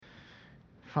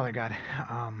Father God,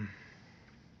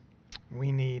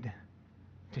 we need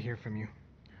to hear from you.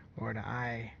 Lord,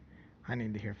 I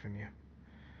need to hear from you.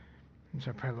 And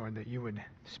so I pray, Lord, that you would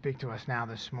speak to us now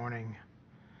this morning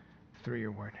through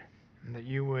your word. And that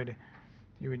you would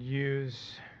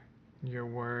use your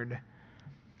word,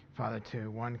 Father,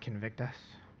 to, one, convict us.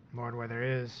 Lord, where there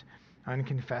is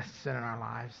unconfessed sin in our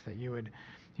lives, that you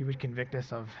would convict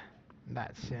us of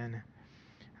that sin.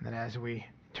 And that as we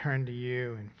turn to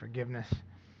you in forgiveness,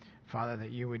 Father,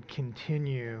 that you would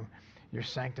continue your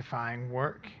sanctifying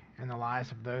work in the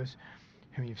lives of those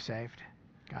whom you've saved.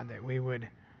 God, that we would,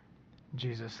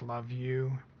 Jesus, love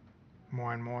you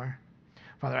more and more.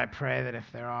 Father, I pray that if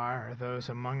there are those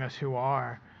among us who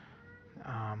are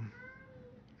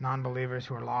non-believers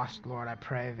who are lost, Lord, I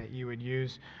pray that you would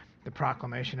use the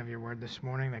proclamation of your word this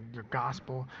morning, that your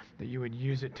gospel, that you would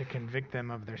use it to convict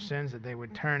them of their sins, that they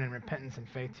would turn in repentance and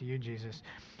faith to you, Jesus,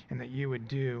 and that you would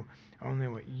do only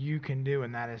what you can do,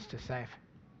 and that is to save.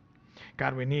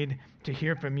 God, we need to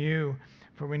hear from you,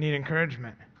 for we need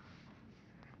encouragement.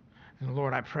 And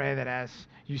Lord, I pray that as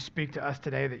you speak to us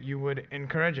today, that you would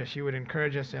encourage us. You would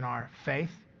encourage us in our faith,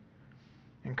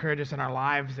 encourage us in our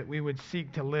lives, that we would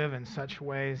seek to live in such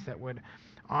ways that would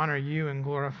honor you and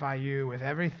glorify you with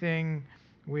everything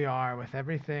we are, with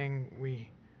everything we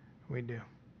do.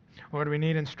 Lord, we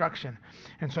need instruction.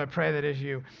 And so I pray that as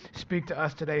you speak to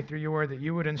us today through your word, that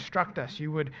you would instruct us.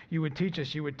 You would teach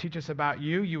us. You would teach us about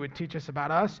you. You would teach us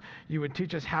about us. You would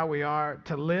teach us how we are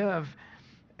to live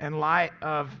in light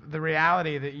of the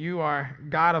reality that you are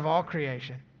God of all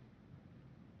creation.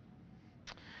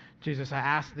 Jesus, I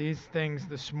ask these things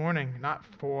this morning, not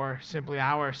for simply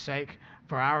our sake,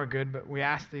 for our good, but we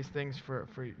ask these things for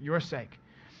your sake,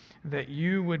 that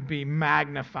you would be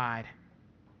magnified,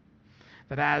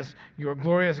 that as your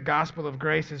glorious gospel of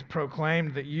grace is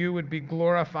proclaimed, that you would be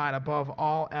glorified above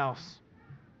all else.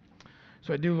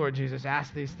 So I do, Lord Jesus,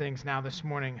 ask these things now this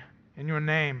morning in your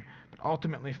name, but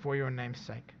ultimately for your name's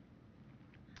sake.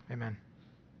 Amen.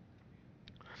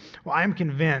 Well, I'm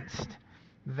convinced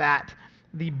that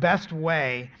the best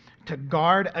way to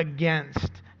guard against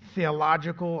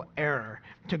theological error,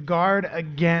 to guard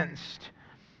against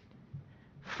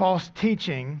false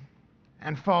teaching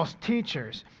and false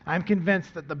teachers, I'm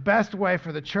convinced that the best way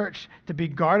for the church to be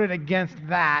guarded against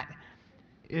that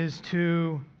is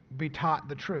to be taught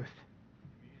the truth.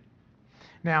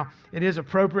 Now, it is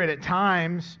appropriate at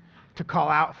times to call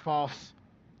out false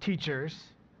teachers.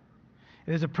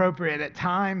 It is appropriate at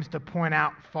times to point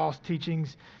out false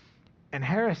teachings and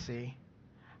heresy.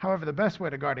 However, the best way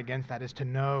to guard against that is to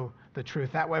know the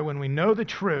truth. That way, when we know the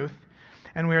truth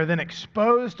and we are then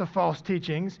exposed to false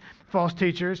teachings, false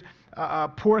teachers,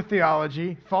 poor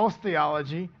theology, false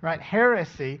theology, right,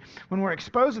 heresy, when we're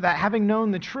exposed to that, having known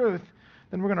the truth,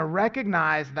 then we're going to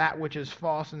recognize that which is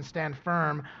false and stand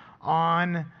firm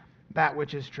on that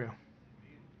which is true.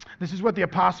 This is what the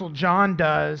Apostle John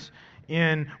does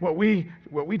in what we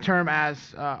term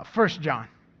as 1 John.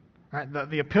 Right,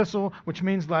 the epistle, which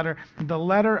means letter, the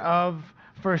letter of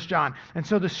 1 John. And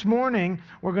so this morning,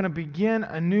 we're going to begin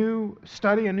a new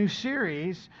study, a new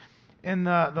series in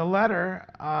the letter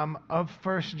of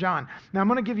 1 John. Now, I'm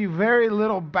going to give you very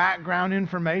little background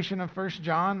information of 1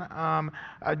 John,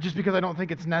 just because I don't think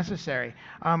it's necessary.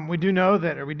 We do know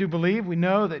that, or we do believe, we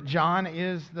know that John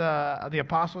is the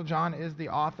Apostle John is the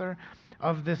author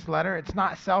of this letter. It's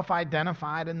not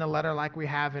self-identified in the letter like we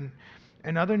have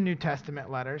in other New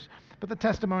Testament letters, but the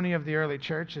testimony of the early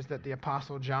church is that the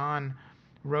Apostle John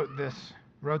wrote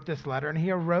this letter, and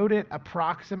he wrote it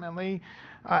approximately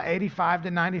 85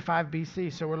 to 95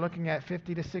 BC. So we're looking at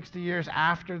 50 to 60 years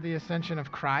after the ascension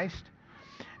of Christ.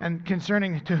 And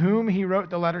concerning to whom he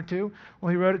wrote the letter to, well,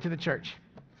 he wrote it to the church.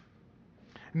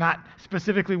 Not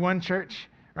specifically one church,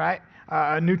 right?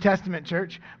 A New Testament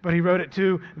church, but he wrote it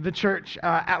to the church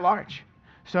at large.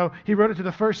 So he wrote it to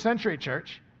the first century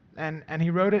church, and he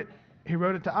wrote it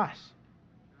to us.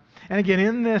 And again,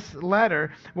 in this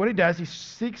letter, what he does, he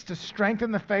seeks to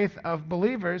strengthen the faith of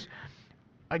believers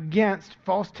against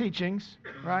false teachings,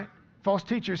 right? False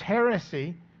teachers,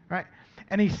 heresy, right?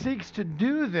 And he seeks to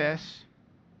do this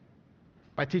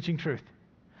by teaching truth.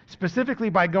 Specifically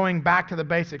by going back to the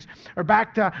basics, or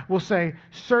back to, we'll say,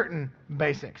 certain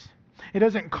basics. He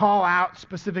doesn't call out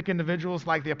specific individuals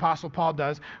like the Apostle Paul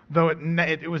does, though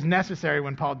it was necessary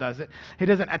when Paul does it. He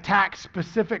doesn't attack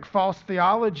specific false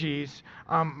theologies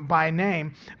by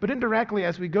name, but indirectly,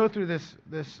 as we go through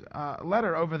this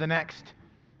letter over the next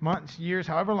months, years,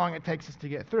 however long it takes us to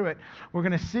get through it, we're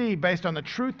going to see, based on the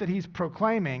truth that he's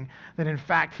proclaiming, that in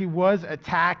fact he was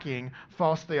attacking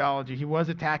false theology, he was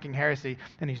attacking heresy,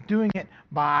 and he's doing it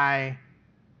by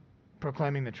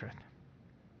proclaiming the truth.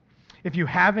 If you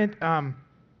haven't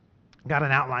got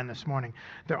an outline this morning,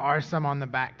 there are some on the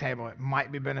back table. It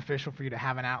might be beneficial for you to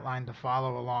have an outline to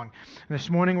follow along. This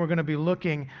morning we're going to be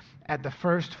looking at the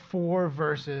first 4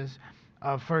 verses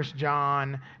of 1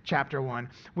 John chapter 1,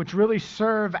 which really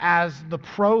serve as the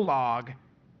prologue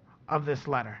of this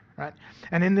letter, right?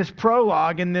 And in this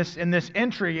prologue, in this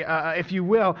entry, if you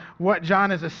will, what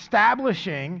John is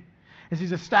establishing is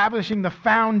he's establishing the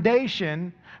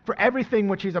foundation for everything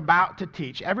which he's about to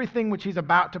teach, everything which he's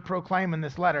about to proclaim in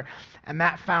this letter. And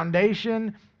that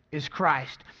foundation is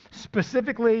Christ,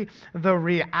 specifically the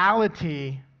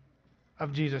reality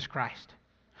of Jesus Christ.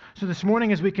 So this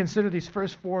morning, as we consider these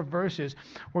first 4 verses,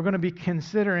 we're going to be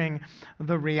considering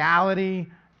the reality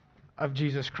of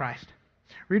Jesus Christ.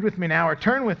 Read with me now, or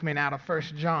turn with me now to 1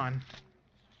 John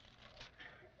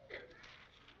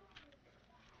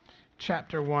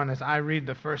chapter 1 as I read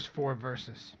the first 4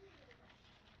 verses.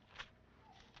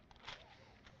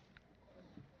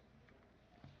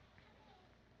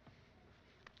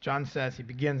 John says, he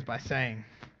begins by saying,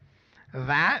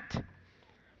 "That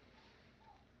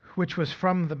which was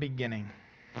from the beginning,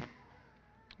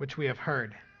 which we have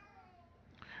heard,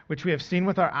 which we have seen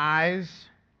with our eyes,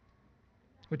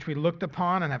 which we looked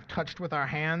upon and have touched with our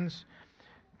hands,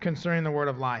 concerning the word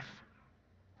of life.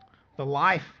 The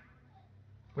life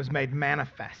was made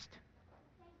manifest,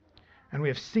 and we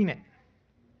have seen it,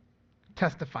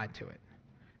 testified to it,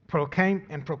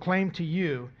 proclaimed to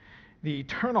you the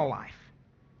eternal life,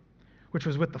 which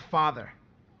was with the Father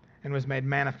and was made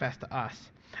manifest to us.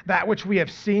 That which we have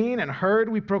seen and heard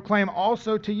we proclaim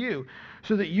also to you,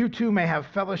 so that you too may have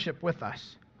fellowship with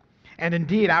us. And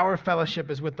indeed, our fellowship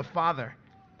is with the Father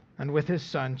and with his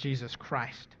Son, Jesus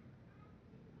Christ.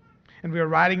 And we are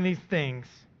writing these things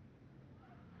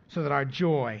so that our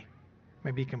joy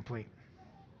may be complete."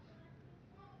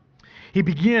 He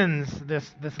begins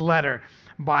this letter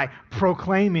by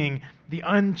proclaiming the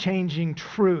unchanging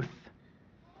truth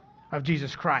of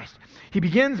Jesus Christ. He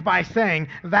begins by saying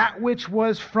that which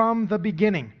was from the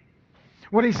beginning.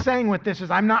 What he's saying with this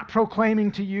is, I'm not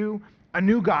proclaiming to you a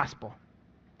new gospel.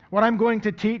 What I'm going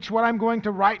to teach, what I'm going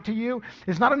to write to you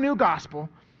is not a new gospel.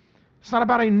 It's not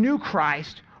about a new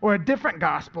Christ or a different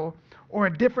gospel or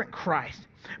a different Christ.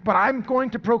 But I'm going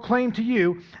to proclaim to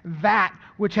you that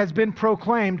which has been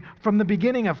proclaimed from the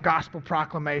beginning of gospel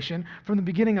proclamation, from the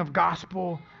beginning of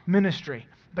gospel ministry.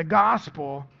 The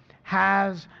gospel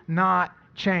has not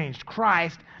changed.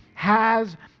 Christ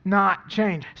has not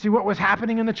changed. See, what was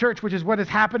happening in the church, which is what was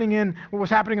happening in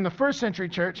the first century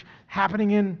church,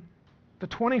 happening in the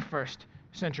 21st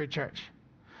century church.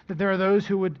 That there are those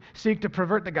who would seek to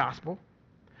pervert the gospel,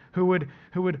 who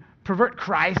would pervert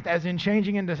Christ as in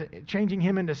changing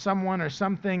him into someone or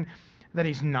something that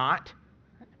he's not.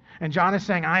 And John is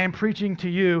saying, I am preaching to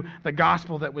you the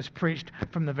gospel that was preached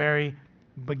from the very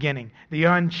beginning. The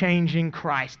unchanging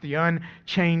Christ, the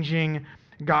unchanging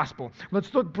gospel.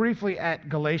 Let's look briefly at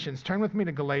Galatians. Turn with me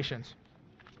to Galatians.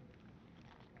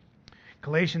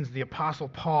 Galatians, the Apostle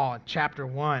Paul, chapter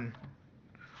 1,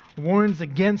 warns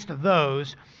against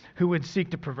those who would seek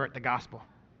to pervert the gospel,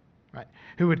 right?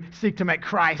 Who would seek to make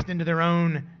Christ into their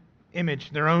own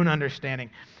image, their own understanding.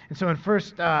 And so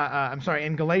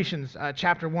in Galatians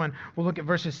chapter 1, we'll look at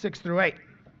verses 6 through 8.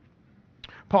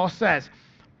 Paul says,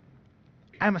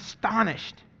 "I'm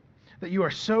astonished that you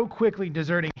are so quickly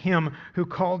deserting him who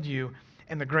called you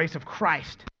in the grace of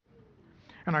Christ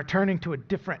and are turning to a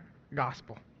different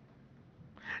gospel.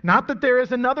 Not that there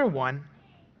is another one,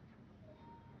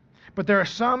 but there are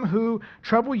some who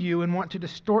trouble you and want to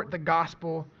distort the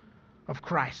gospel of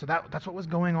Christ." So that's what was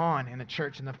going on in the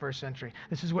church in the first century.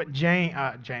 This is what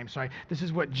This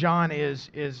is what John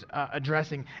is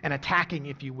addressing and attacking,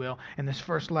 if you will, in this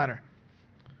first letter.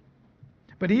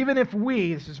 "But even if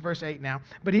we," this is verse 8 now,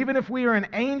 "but even if we or an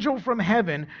angel from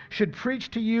heaven should preach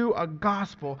to you a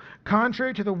gospel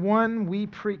contrary to the one we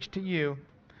preach to you,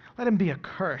 let him be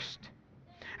accursed.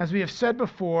 As we have said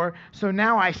before, so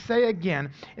now I say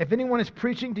again, if anyone is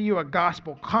preaching to you a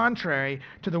gospel contrary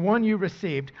to the one you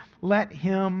received, let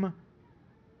him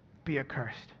be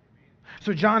accursed."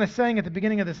 So John is saying at the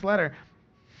beginning of this letter,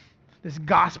 this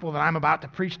gospel that I'm about to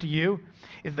preach to you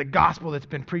is the gospel that's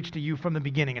been preached to you from the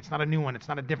beginning. It's not a new one. It's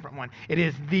not a different one. It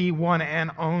is the one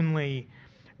and only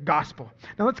gospel.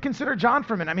 Now let's consider John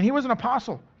for a minute. I mean, he was an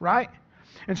apostle, right?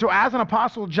 And so as an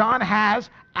apostle, John has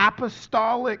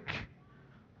apostolic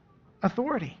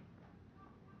authority.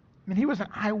 I mean, he was an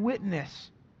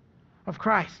eyewitness of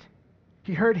Christ.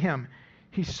 He heard him.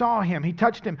 He saw him. He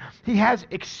touched him. He has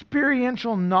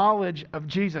experiential knowledge of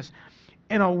Jesus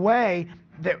in a way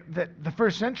that the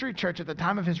first century church at the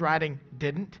time of his writing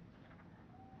didn't.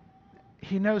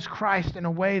 he knows Christ in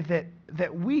a way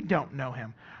that we don't know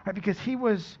him, right? Because he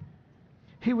was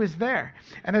there.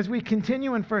 And as we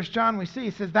continue in 1 John, we see,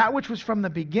 he says, that which was from the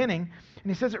beginning,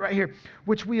 and he says it right here,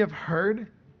 which we have heard,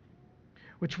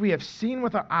 which we have seen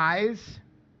with our eyes,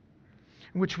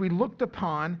 which we looked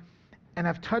upon and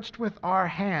have touched with our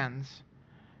hands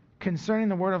concerning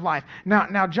the word of life.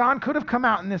 Now John could have come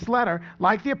out in this letter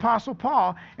like the Apostle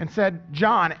Paul and said,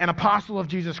 John, an apostle of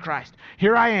Jesus Christ.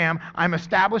 Here I am. I'm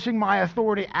establishing my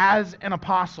authority as an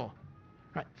apostle.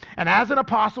 Right? And as an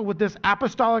apostle with this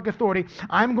apostolic authority,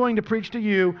 I'm going to preach to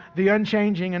you the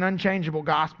unchanging and unchangeable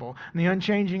gospel, and the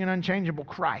unchanging and unchangeable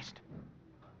Christ.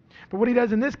 But what he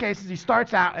does in this case is he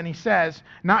starts out and he says,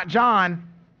 not John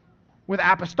with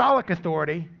apostolic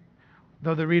authority,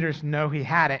 though the readers know he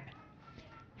had it.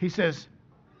 He says,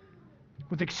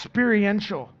 with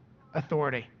experiential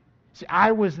authority. See,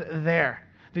 I was there.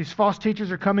 These false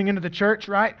teachers are coming into the church,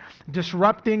 right?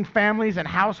 Disrupting families and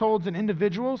households and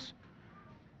individuals.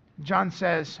 John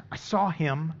says, I saw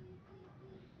him.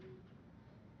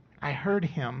 I heard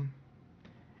him.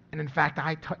 And in fact,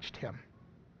 I touched him.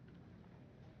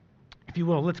 If you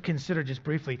will, let's consider just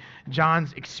briefly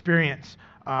John's experience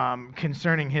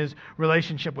concerning his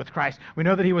relationship with Christ. We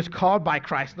know that he was called by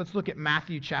Christ. Let's look at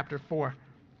Matthew chapter 4.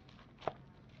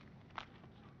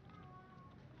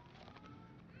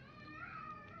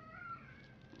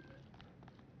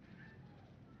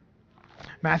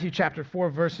 Matthew chapter 4,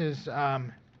 verses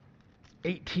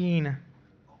 18,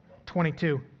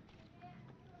 22.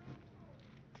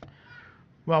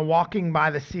 While walking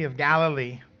by the Sea of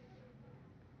Galilee,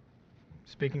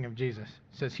 speaking of Jesus,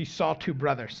 it says he saw two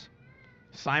brothers,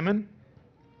 Simon,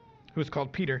 who was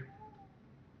called Peter,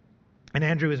 and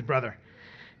Andrew his brother,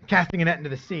 casting a net into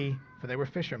the sea, for they were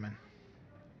fishermen.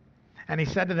 And he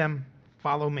said to them,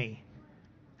 follow me,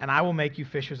 and I will make you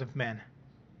fishers of men.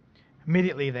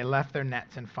 Immediately they left their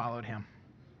nets and followed him.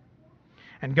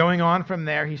 And going on from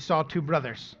there, he saw two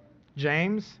brothers,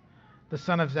 James, the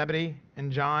son of Zebedee,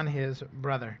 and John his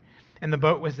brother, in the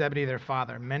boat with Zebedee their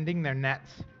father, mending their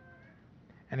nets.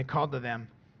 And he called to them.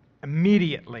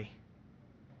 Immediately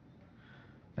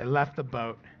they left the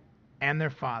boat and their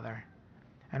father,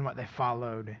 and what they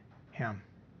followed him.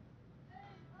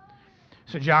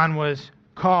 So John was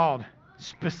called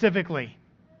specifically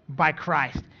by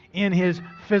Christ in his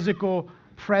physical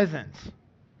presence.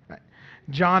 Right.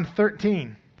 John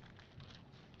 13.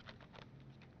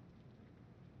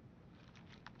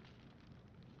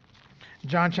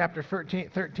 John chapter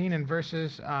 13 and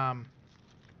verses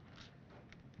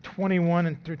 21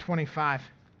 and through 25.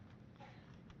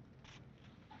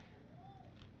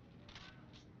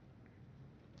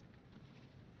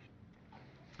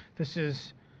 This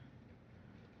is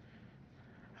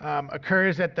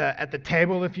occurs at the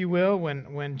table, if you will,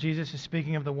 when Jesus is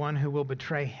speaking of the one who will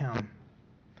betray him.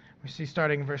 We see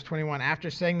starting in verse 21. After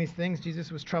saying these things,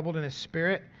 Jesus was troubled in his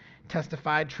spirit,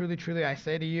 testified, truly, truly, I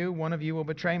say to you, one of you will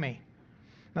betray me.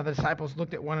 Now the disciples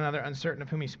looked at one another, uncertain of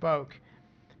whom he spoke.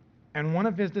 And one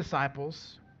of his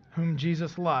disciples, whom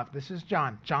Jesus loved, this is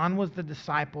John. John was the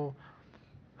disciple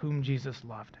whom Jesus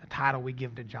loved. A title we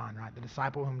give to John, right? The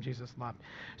disciple whom Jesus loved.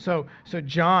 So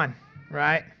John,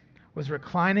 right, was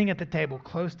reclining at the table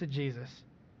close to Jesus.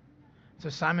 So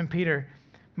Simon Peter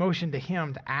motioned to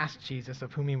him to ask Jesus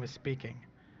of whom he was speaking.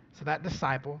 So that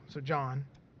disciple, so John,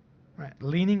 right,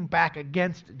 leaning back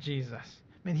against Jesus.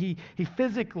 I mean, he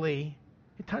physically,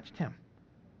 he touched him.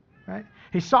 Right?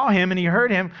 He saw him and he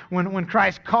heard him when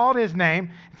Christ called his name,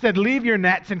 said, leave your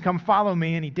nets and come follow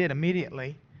me, and he did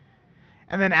immediately.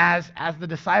 And then as the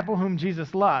disciple whom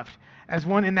Jesus loved, as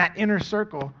one in that inner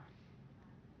circle,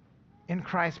 in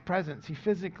Christ's presence, he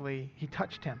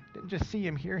touched him. Didn't just see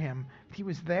him, hear him. He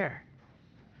was there.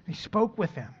 He spoke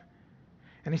with him.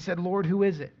 And he said, Lord, who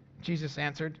is it? Jesus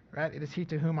answered, right? It is he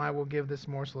to whom I will give this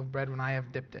morsel of bread when I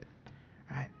have dipped it.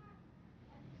 Right?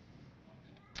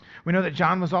 We know that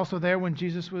John was also there when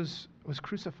Jesus was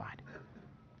crucified.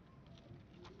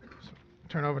 So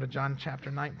turn over to John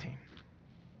chapter 19.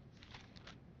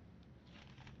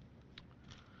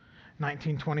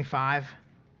 19:25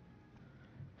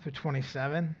 through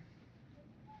 27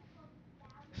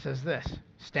 says this.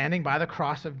 Standing by the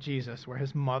cross of Jesus were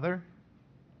his mother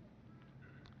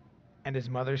and his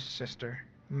mother's sister,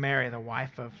 Mary, the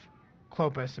wife of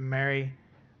Clopas, and Mary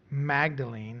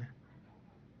Magdalene.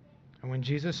 And when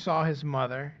Jesus saw his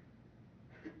mother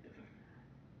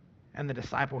and the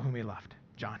disciple whom he loved,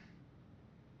 John.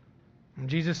 When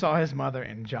Jesus saw his mother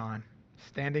and John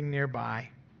standing nearby,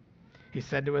 he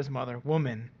said to his mother,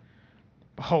 Woman,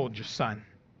 behold your son.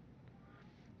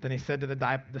 Then he said to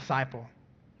the disciple,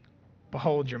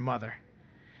 Behold your mother.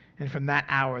 And from that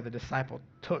hour the disciple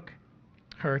took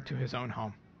her to his own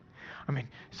home. I mean,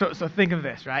 so think of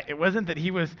this, right? It wasn't that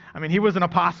he was an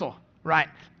apostle, right?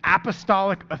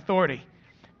 Apostolic authority.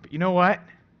 But you know what?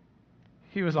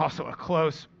 He was also a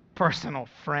close personal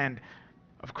friend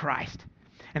of Christ.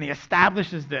 And he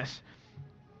establishes this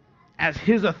as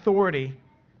his authority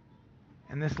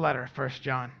in this letter, 1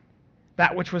 John.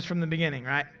 That which was from the beginning,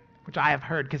 right? Which I have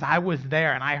heard, because I was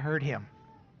there and I heard him.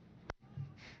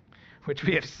 Which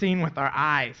we have seen with our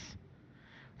eyes.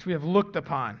 Which we have looked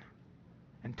upon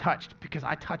and touched, because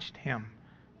I touched him,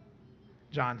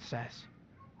 John says.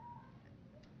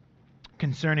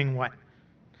 Concerning what?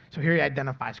 So here he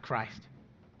identifies Christ.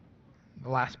 The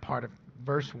last part of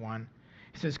verse 1.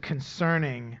 He says,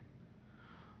 concerning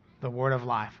the word of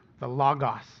life, the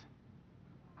logos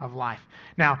of life.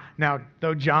 Now,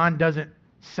 though John doesn't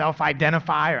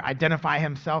self-identify or identify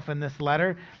himself in this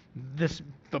letter,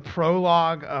 the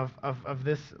prologue of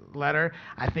this letter,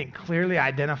 I think clearly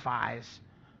identifies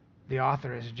the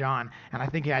author as John. And I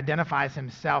think he identifies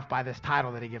himself by this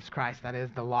title that he gives Christ, that is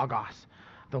the logos,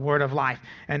 the word of life.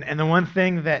 And the one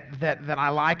thing that I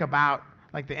like about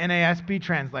like the NASB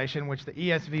translation, which the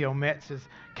ESV omits, is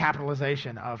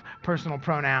capitalization of personal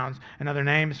pronouns and other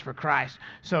names for Christ.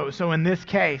 So in this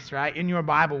case, right, in your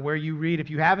Bible where you read, if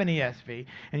you have an ESV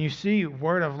and you see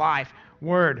word of life,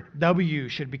 word, W,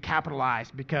 should be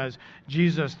capitalized because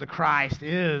Jesus the Christ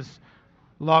is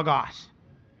logos.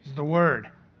 He's the word.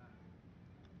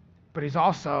 But he's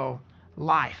also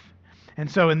life.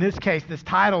 And so in this case, this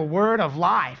title, word of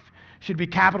life, should be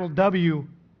capital W,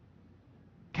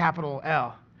 capital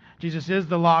L. Jesus is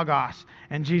the logos,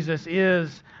 and Jesus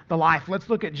is the life. Let's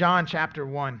look at John chapter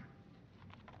 1.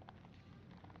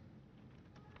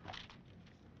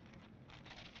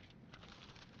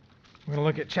 We're going to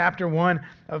look at chapter 1,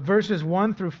 verses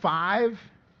 1 through 5,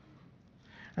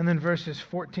 and then verses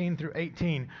 14 through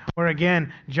 18, where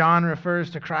again, John refers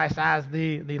to Christ as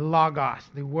the logos,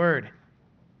 the word.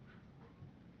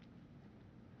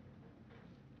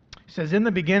 It says, in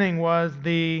the beginning was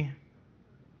the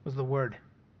Word.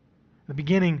 The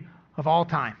beginning of all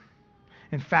time.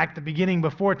 In fact, the beginning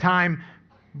before time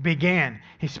began.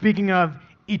 He's speaking of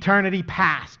eternity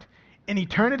past. In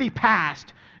eternity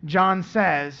past, John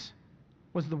says,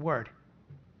 was the Word.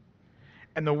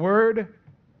 And the Word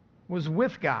was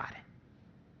with God.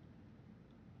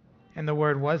 And the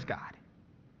Word was God.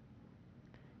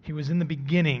 He was in the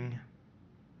beginning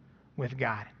with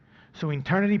God. So in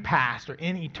eternity past,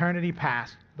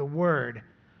 the Word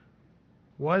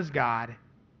was God,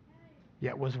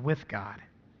 yet was with God.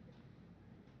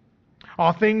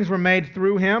 All things were made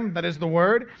through him, that is the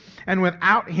Word, and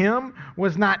without him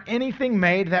was not anything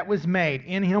made that was made.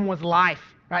 In him was life,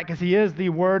 right? Because he is the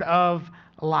Word of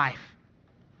life.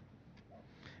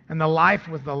 And the life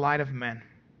was the light of men.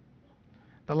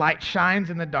 The light shines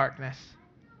in the darkness,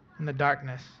 and the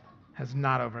darkness has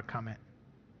not overcome it.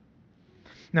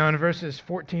 Now in verses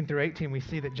 14 through 18, we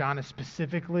see that John is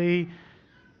specifically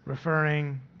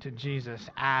referring to Jesus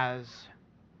as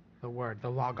the Word, the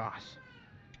logos.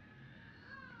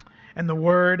 And the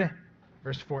Word,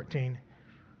 verse 14,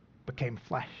 became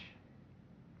flesh,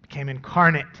 became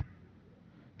incarnate.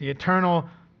 The eternal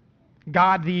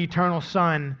God, the eternal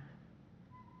Son,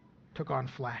 took on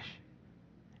flesh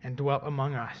and dwelt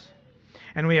among us.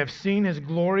 And we have seen his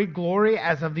glory, glory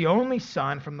as of the only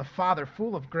Son from the Father,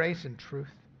 full of grace and truth.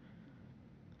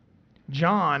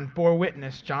 John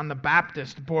the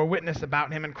Baptist bore witness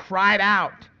about him and cried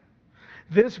out,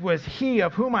 this was he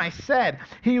of whom I said,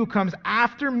 he who comes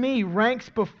after me ranks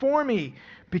before me,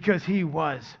 because he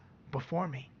was before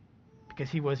me, because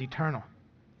he was eternal.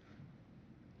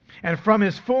 And from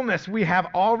his fullness we have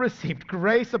all received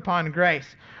grace upon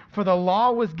grace. For the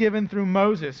law was given through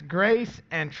Moses. Grace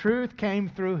and truth came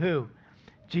through who?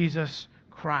 Jesus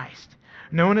Christ.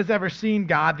 No one has ever seen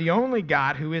God, the only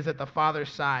God who is at the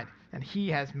Father's side, and he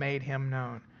has made him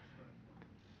known.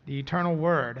 The eternal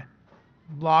Word,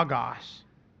 logos,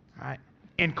 right?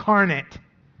 Incarnate,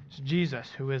 is Jesus,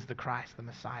 who is the Christ, the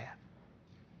Messiah.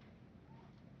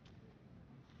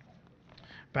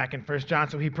 Back in 1 John,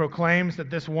 so he proclaims that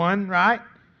this one, right,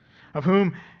 of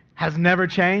whom has never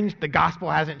changed, the gospel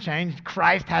hasn't changed,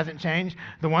 Christ hasn't changed,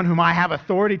 the one whom I have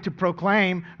authority to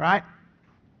proclaim, right,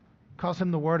 calls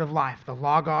him the Word of life, the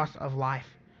logos of life.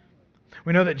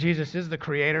 We know that Jesus is the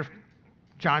creator.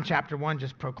 John chapter 1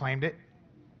 just proclaimed it.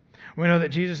 We know that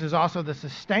Jesus is also the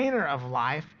sustainer of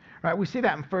life, right? We see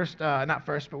that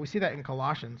in we see that in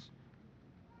Colossians.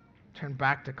 Turn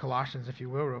back to Colossians, if you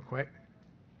will, real quick.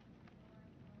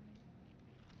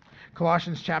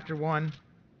 Colossians chapter 1,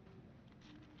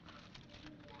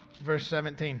 verse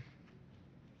 17.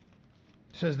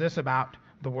 Says this about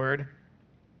the Word.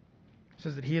 It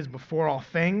says that he is before all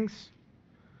things,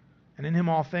 and in him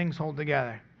all things hold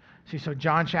together. See, so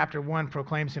John chapter 1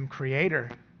 proclaims him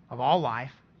creator of all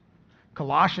life.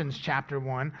 Colossians chapter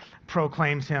 1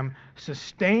 proclaims him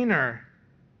sustainer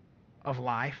of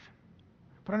life.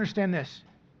 But understand this.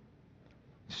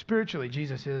 Spiritually,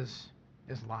 Jesus is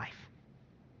life.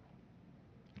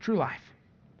 True life.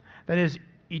 That is,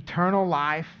 eternal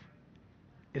life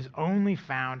is only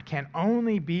found, can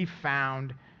only be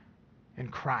found in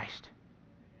Christ.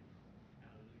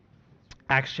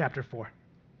 Acts chapter 4.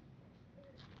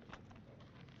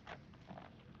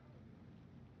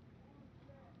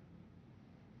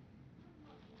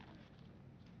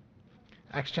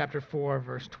 Acts chapter 4,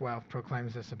 verse 12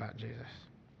 proclaims this about Jesus.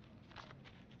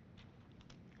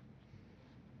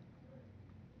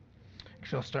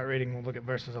 Actually, I'll start reading. We'll look at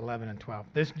verses 11 and 12.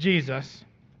 This Jesus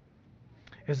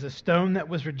is the stone that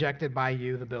was rejected by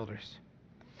you, the builders,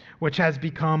 which has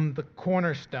become the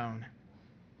cornerstone.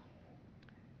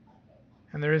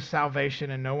 And there is salvation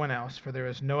in no one else, for there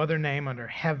is no other name under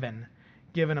heaven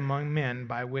given among men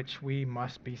by which we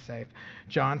must be saved.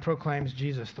 John proclaims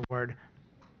Jesus the word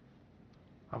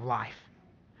of life.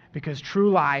 Because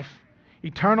true life,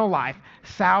 eternal life,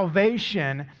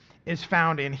 salvation is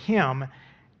found in him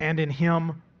and in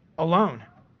him alone.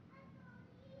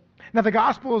 Now, the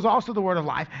gospel is also the word of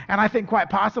life, and I think quite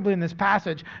possibly in this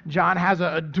passage, John has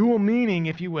a dual meaning,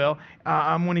 if you will,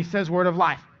 when he says word of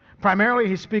life. Primarily,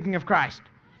 he's speaking of Christ.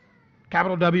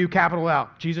 Capital W, capital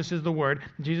L. Jesus is the word.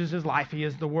 Jesus is life. He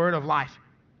is the word of life.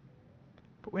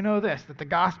 But we know this, that the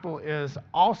gospel is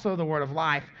also the word of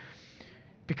life,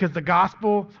 because the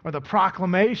gospel, or the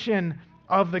proclamation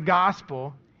of the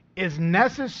gospel, is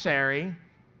necessary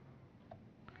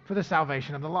for the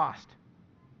salvation of the lost.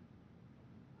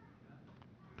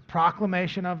 The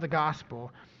proclamation of the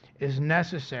gospel is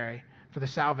necessary for the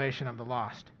salvation of the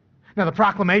lost. Now, the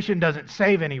proclamation doesn't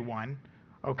save anyone,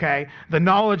 okay? The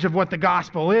knowledge of what the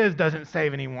gospel is doesn't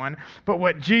save anyone, but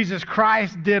what Jesus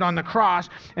Christ did on the cross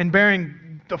and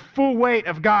bearing the full weight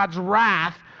of God's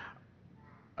wrath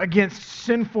against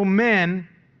sinful men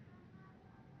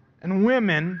and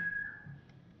women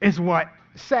is what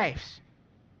saves.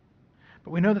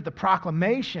 But we know that the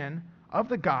proclamation of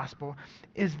the gospel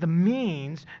is the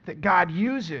means that God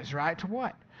uses, right? To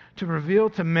what? To reveal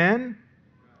to men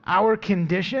our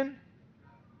condition,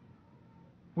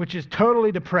 which is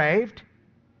totally depraved.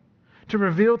 To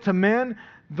reveal to men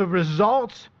the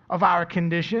results of our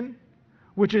condition,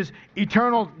 which is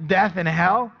eternal death in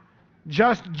hell,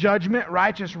 just judgment,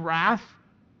 righteous wrath.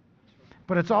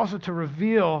 But it's also to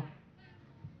reveal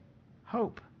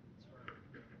hope.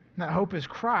 And that hope is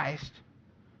Christ,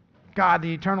 God,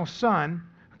 the eternal Son,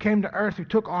 who came to earth, who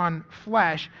took on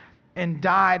flesh and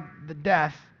died the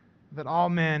death that all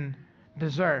men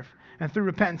deserve. And through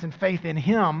repentance and faith in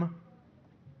him,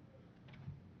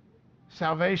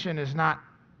 salvation is not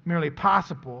merely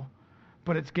possible,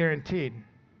 but it's guaranteed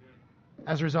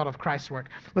as a result of Christ's work.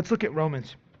 Let's look at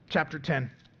Romans chapter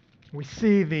 10. We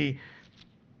see the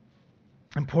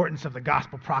importance of the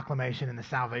gospel proclamation and the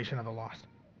salvation of the lost.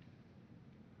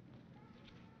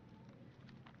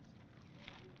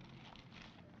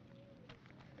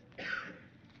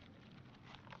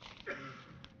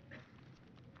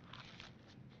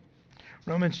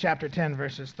 Romans chapter 10,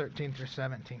 verses 13 through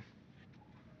 17.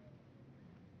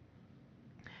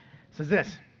 It says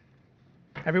this: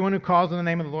 everyone who calls on the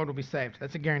name of the Lord will be saved.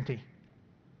 That's a guarantee.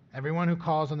 Everyone who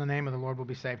calls on the name of the Lord will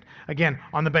be saved. Again,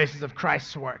 on the basis of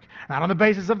Christ's work. Not on the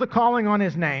basis of the calling on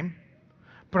his name,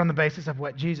 but on the basis of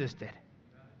what Jesus did.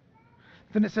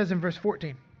 Then it says in verse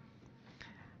 14,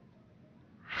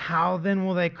 how then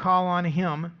will they call on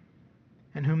him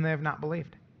in whom they have not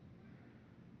believed?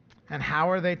 And how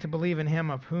are they to believe in him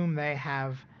of whom they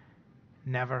have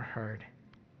never heard?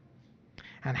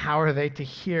 And how are they to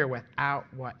hear without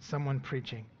what? Someone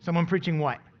preaching. Someone preaching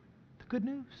what? The good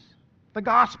news. The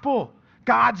gospel.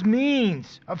 God's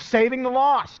means of saving the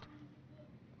lost.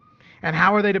 And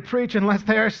how are they to preach unless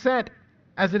they are sent?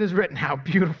 As it is written, how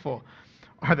beautiful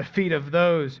are the feet of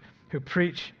those who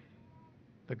preach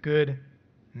the good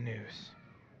news.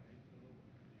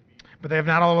 But they have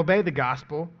not all obeyed the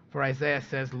gospel, for Isaiah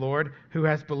says, Lord, who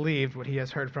has believed what he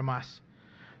has heard from us?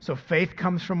 So faith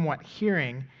comes from what?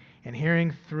 Hearing, and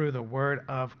hearing through the word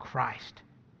of Christ.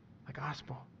 The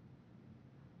gospel.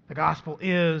 The gospel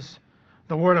is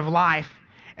the word of life,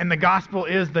 and the gospel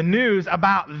is the news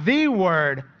about the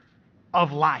word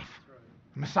of life.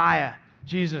 Messiah,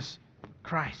 Jesus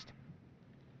Christ.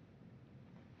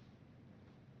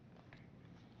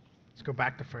 Let's go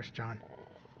back to 1 John.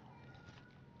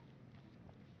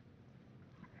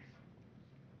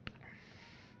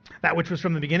 That which was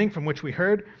from the beginning, from which we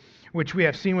heard, which we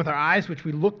have seen with our eyes, which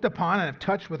we looked upon and have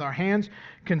touched with our hands,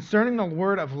 concerning the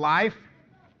word of life.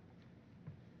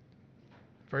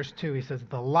 Verse 2, he says,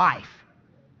 the life.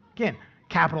 Again,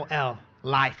 capital L,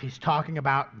 life. He's talking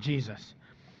about Jesus.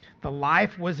 The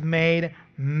life was made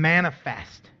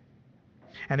manifest.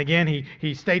 And again,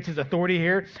 he states his authority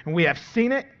here, and we have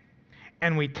seen it,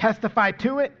 and we testify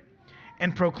to it,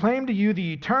 and proclaim to you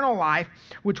the eternal life,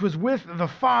 which was with the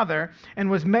Father, and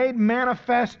was made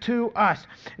manifest to us.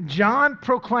 John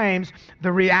proclaims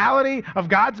the reality of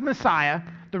God's Messiah,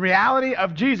 the reality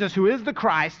of Jesus, who is the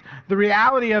Christ, the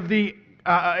reality of the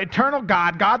eternal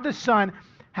God, God the Son,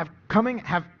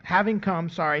 having come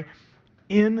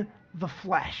in the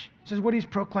flesh. This is what he's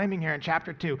proclaiming here in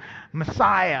chapter 2.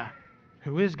 Messiah,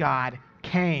 who is God,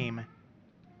 came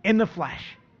in the flesh.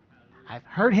 I've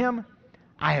heard him,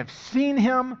 I have seen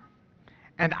him,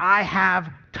 and I have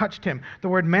touched him. The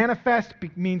word manifest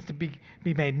means to be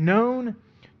made known,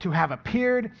 to have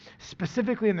appeared,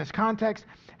 specifically in this context,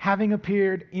 having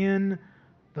appeared in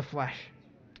the flesh.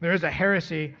 There is a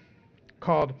heresy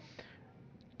called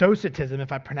Docetism,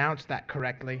 if I pronounced that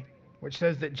correctly, which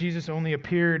says that Jesus only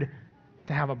appeared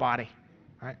to have a body,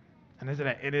 right? And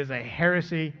it is a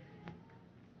heresy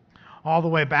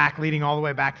leading all the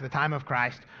way back to the time of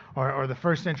Christ, or the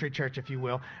first century church, if you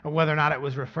will. And whether or not it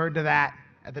was referred to that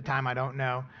at the time, I don't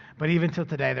know. But even till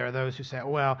today, there are those who say,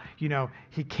 well,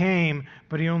 he came,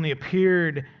 but he only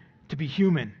appeared to be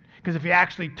human. Because if he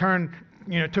actually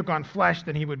took on flesh,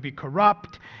 then he would be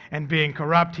corrupt, and being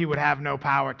corrupt, he would have no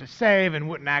power to save and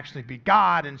wouldn't actually be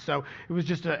God. And so it was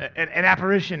just an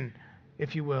apparition,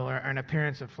 if you will, or an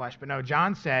appearance of flesh. But no,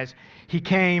 John says he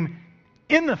came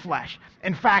in the flesh.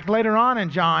 In fact, later on in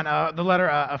John, the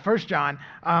letter 1 John,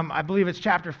 I believe it's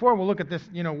chapter 4, we'll look at this,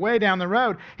 way down the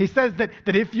road. He says that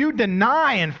if you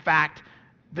deny, in fact,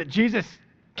 that Jesus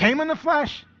came in the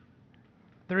flesh,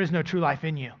 there is no true life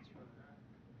in you.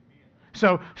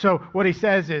 So what he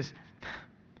says is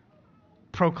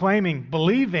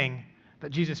believing that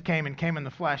Jesus came in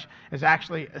the flesh is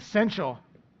actually essential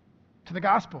to the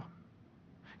gospel.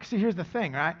 See, here's the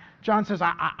thing, right? John says,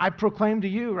 I proclaim to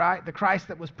you, right, the Christ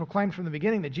that was proclaimed from the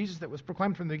beginning, the Jesus that was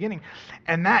proclaimed from the beginning.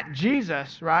 And that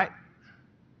Jesus, right,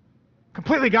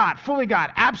 completely God, fully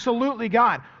God, absolutely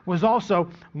God, was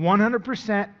also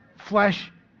 100%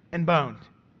 flesh and bones.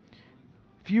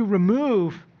 If you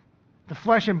remove the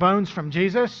flesh and bones from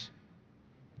Jesus,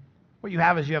 what you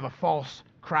have is a false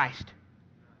Christ.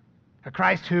 A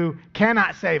Christ who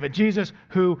cannot save. A Jesus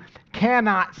who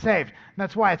cannot save. And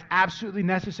that's why it's absolutely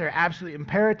necessary, absolutely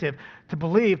imperative to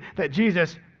believe that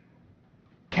Jesus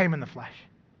came in the flesh.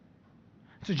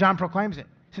 So John proclaims it.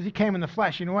 He says he came in the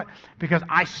flesh. You know what? Because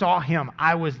I saw him.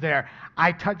 I was there.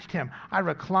 I touched him. I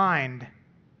reclined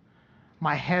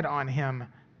my head on him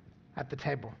at the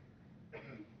table.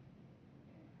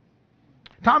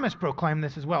 Thomas proclaimed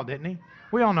this as well, didn't he?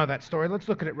 We all know that story. Let's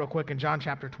look at it real quick in John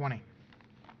chapter 20.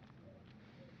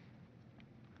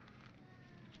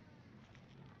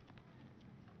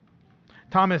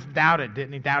 Thomas doubted,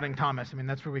 didn't he? Doubting Thomas.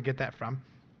 That's where we get that from.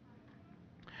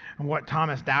 And what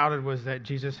Thomas doubted was that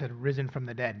Jesus had risen from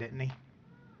the dead, didn't he?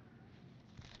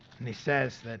 And he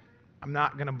says that I'm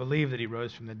not going to believe that he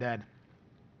rose from the dead.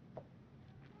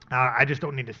 I just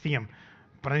don't need to see him,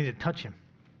 but I need to touch him.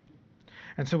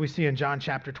 And so we see in John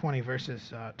chapter 20,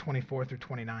 verses 24 through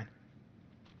 29.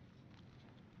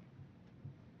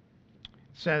 It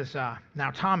says,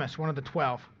 now Thomas, one of the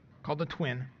 12, called the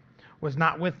twin, was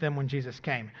not with them when Jesus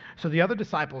came. So the other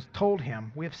disciples told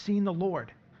him, we have seen the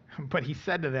Lord. But he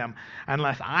said to them,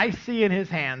 unless I see in his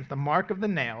hands the mark of the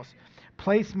nails,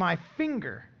 place my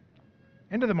finger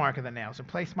into the mark of the nails, and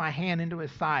place my hand into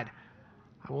his side,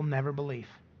 I will never believe.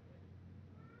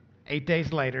 8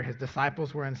 days later, his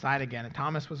disciples were inside again, and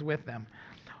Thomas was with them.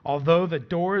 Although the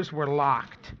doors were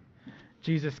locked,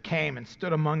 Jesus came and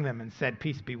stood among them and said,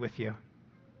 peace be with you.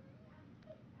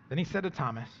 Then he said to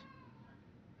Thomas,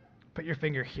 put your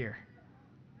finger here.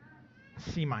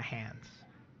 See my hands.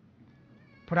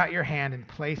 Put out your hand and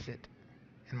place it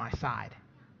in my side.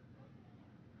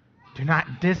 Do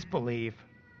not disbelieve,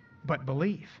 but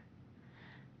believe.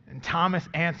 And Thomas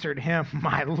answered him,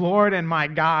 my Lord and my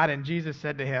God. And Jesus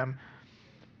said to him,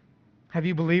 have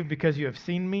you believed because you have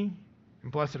seen me?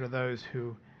 And blessed are those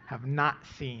who have not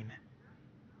seen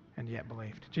and yet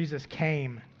believed. Jesus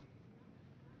came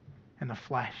in the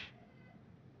flesh.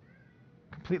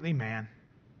 Completely man.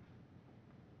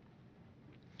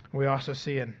 We also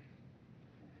see in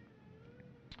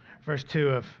verse 2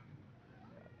 of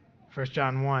 1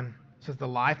 John 1, it says, the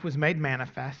life was made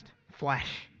manifest,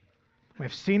 flesh. We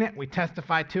have seen it, we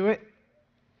testify to it,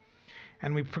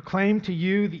 and we proclaim to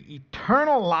you the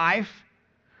eternal life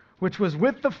which was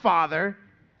with the Father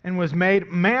and was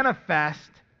made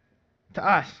manifest to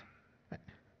us.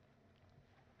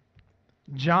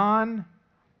 John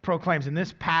proclaims in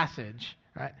this passage,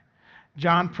 right?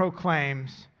 John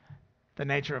proclaims the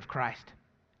nature of Christ,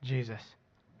 Jesus.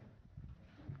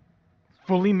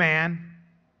 Fully man,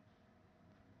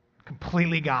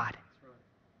 completely God.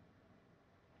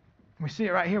 We see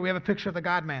it right here. We have a picture of the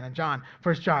God-man in John.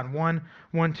 1 John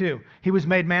 1:1-2. He was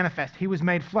made manifest. He was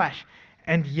made flesh.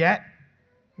 And yet,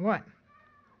 what?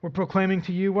 We're proclaiming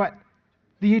to you what?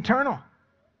 The eternal.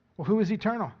 Well, who is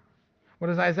eternal? What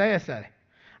does Isaiah say?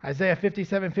 Isaiah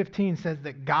 57:15 says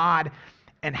that God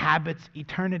inhabits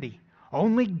eternity.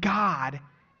 Only God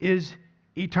is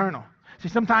eternal. See,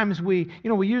 sometimes we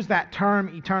use that term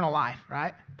eternal life,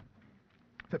 right?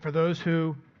 That for those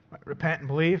who repent and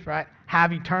believe, right,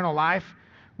 have eternal life.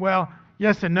 Well,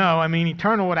 yes and no. I mean,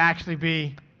 eternal would actually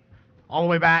be all the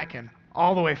way back and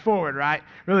all the way forward, right?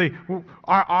 Really,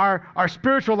 our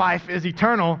spiritual life is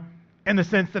eternal in the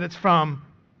sense that it's from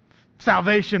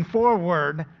salvation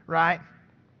forward, right?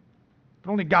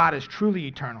 But only God is truly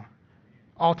eternal,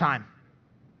 all time.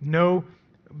 No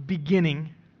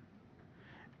beginning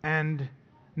and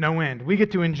no end. We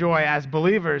get to enjoy, as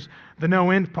believers, the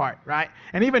no end part, right?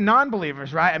 And even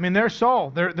non-believers, right? I mean, their soul,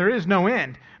 there is no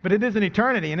end, but it is an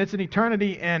eternity, and it's an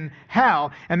eternity in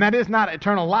hell, and that is not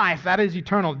eternal life, that is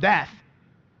eternal death,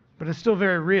 but it's still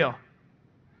very real.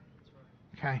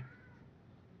 Okay?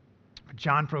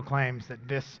 John proclaims that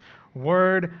this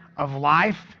word of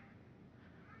life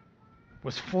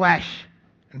was flesh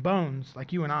and bones,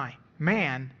 like you and I,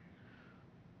 man,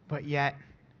 but yet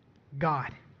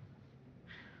God.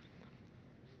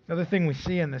 The other thing we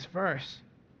see in this verse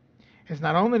is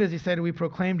not only does he say that we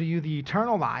proclaim to you the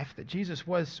eternal life, that Jesus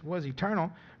was eternal,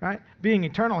 right? Being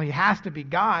eternal, he has to be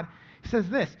God. He says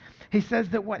this. He says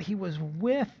that what he was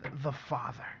with the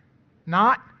Father,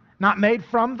 not made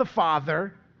from the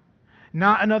Father,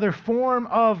 not another form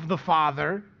of the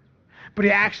Father, but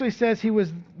he actually says he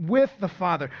was with the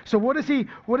Father. So what does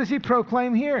he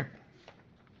proclaim here?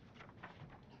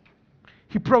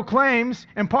 He proclaims,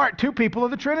 in part, two people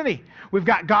of the Trinity. We've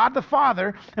got God the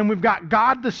Father, and we've got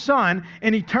God the Son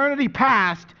in eternity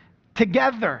past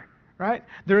together, right?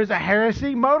 There is a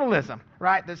heresy, modalism,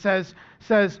 right, that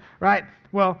says, right,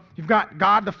 well, you've got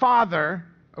God the Father,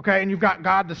 okay, and you've got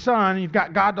God the Son, and you've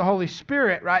got God the Holy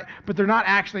Spirit, right, but they're not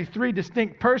actually three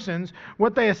distinct persons.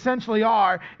 What they essentially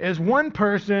are is one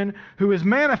person who is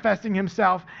manifesting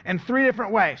himself in three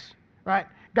different ways, right?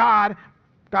 God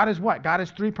is what? God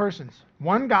is three persons.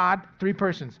 One God, three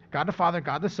persons. God the Father,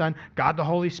 God the Son, God the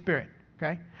Holy Spirit.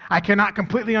 Okay? I cannot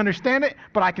completely understand it,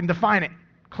 but I can define it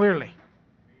clearly.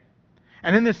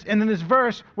 And in this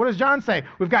verse, what does John say?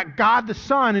 We've got God the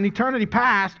Son in eternity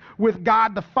past with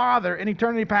God the Father in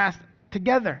eternity past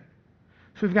together.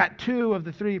 So we've got two of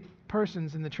the three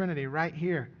persons in the Trinity right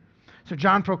here. So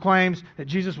John proclaims that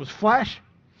Jesus was flesh.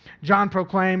 John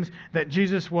proclaims that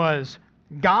Jesus was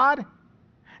God.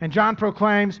 And John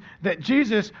proclaims that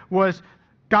Jesus was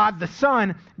God the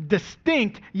Son,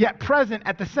 distinct yet present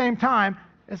at the same time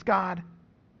as God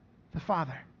the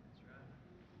Father.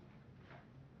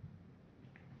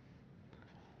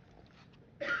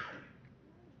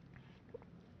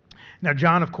 Now,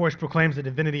 John, of course, proclaims the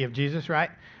divinity of Jesus,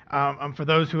 right? For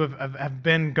those who have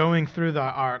been going through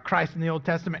our Christ in the Old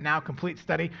Testament Now complete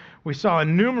study, we saw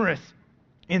numerous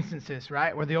instances,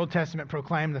 right, where the Old Testament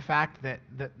proclaimed the fact that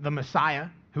the Messiah,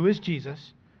 who is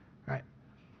Jesus, right,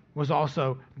 was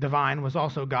also divine, was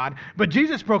also God. But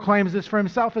Jesus proclaims this for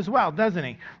himself as well, doesn't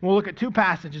he? We'll look at two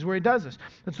passages where he does this.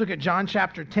 Let's look at John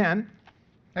chapter 10.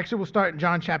 Actually, we'll start in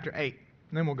John chapter 8,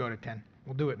 and then we'll go to 10.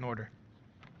 We'll do it in order.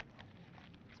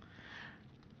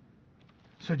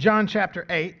 So John chapter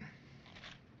 8,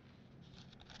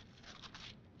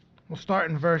 we'll start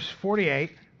in verse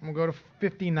 48, and we'll go to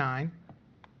 59.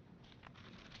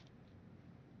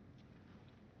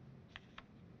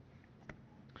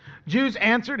 Jews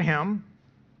answered him,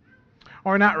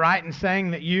 "Are not right in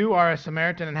saying that you are a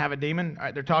Samaritan and have a demon?" All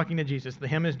right, they're talking to Jesus. The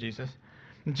him is Jesus.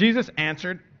 And Jesus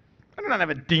answered, "I do not have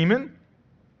a demon,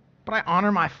 but I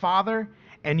honor my Father,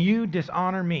 and you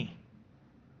dishonor me.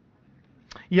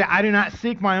 Yet I do not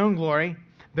seek my own glory.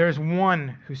 There is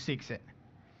one who seeks it,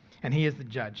 and he is the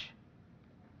judge.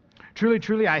 Truly,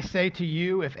 truly, I say to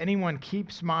you, if anyone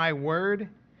keeps my word,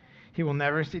 he will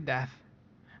never see death."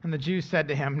 And the Jews said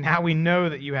to him, "Now we know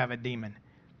that you have a demon.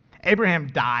 Abraham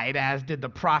died, as did the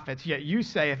prophets, yet you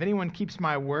say, if anyone keeps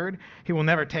my word, he will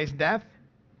never taste death.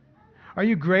 Are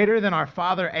you greater than our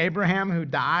father Abraham, who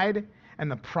died,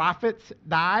 and the prophets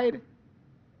died?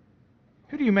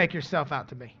 Who do you make yourself out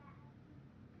to be?"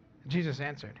 Jesus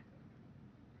answered,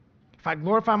 If I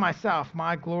glorify myself,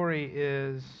 my glory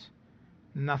is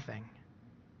nothing.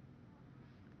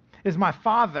 It is my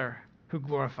Father who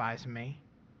glorifies me,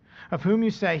 of whom you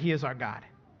say he is our God.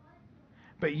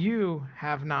 But you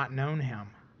have not known him.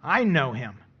 I know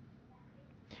him.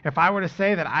 If I were to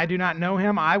say that I do not know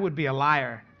him, I would be a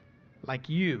liar like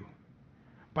you.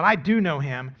 But I do know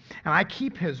him, and I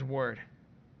keep his word.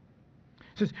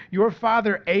 It says, your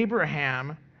father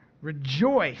Abraham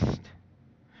rejoiced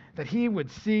that he would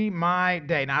see my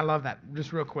day. Now, I love that.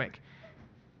 Just real quick.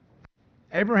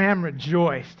 Abraham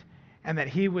rejoiced and that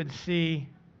he would see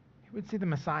the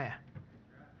Messiah.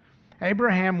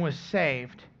 Abraham was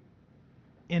saved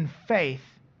in faith,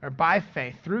 or by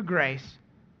faith, through grace,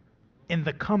 in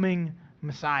the coming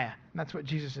Messiah. And that's what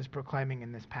Jesus is proclaiming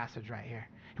in this passage right here.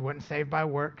 He wasn't saved by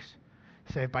works,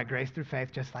 saved by grace through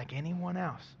faith, just like anyone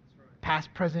else.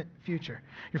 Past, present, future.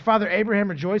 Your father Abraham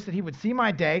rejoiced that he would see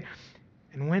my day,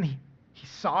 and when he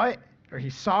saw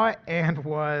it and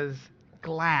was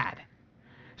glad.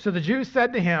 So the Jews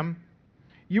said to him,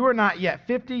 you are not yet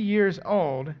 50 years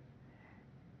old,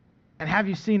 and have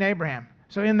you seen Abraham?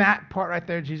 So in that part right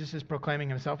there, Jesus is proclaiming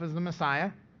himself as the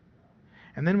Messiah.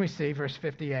 And then we see verse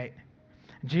 58.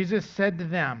 Jesus said to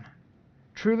them,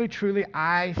 truly, truly,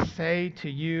 I say to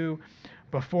you,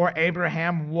 before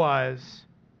Abraham was,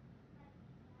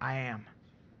 I am.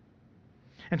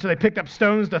 And so they picked up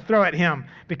stones to throw at him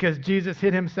because Jesus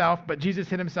hid himself, but Jesus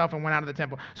hid himself and went out of the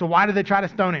temple. So why did they try to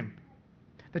stone him?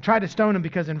 They tried to stone him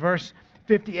because in verse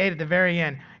 58 at the very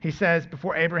end, he says,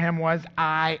 before Abraham was,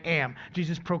 I am.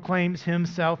 Jesus proclaims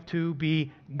himself to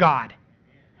be God.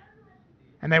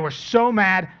 And they were so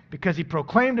mad because he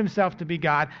proclaimed himself to be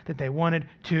God that they wanted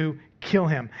to kill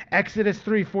him. Exodus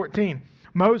 3:14.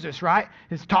 Moses, right,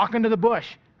 is talking to the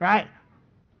bush, right?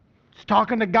 He's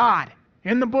talking to God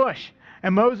in the bush.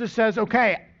 And Moses says,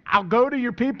 okay, I'll go to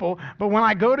your people, but when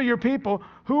I go to your people,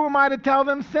 who am I to tell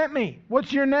them sent me?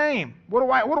 What's your name? What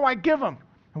do I give them?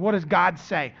 And what does God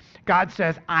say? God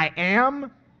says, I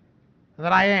am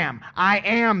that I am. I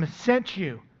am sent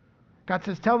you. God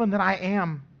says, tell them that I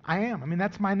am. I am. I mean,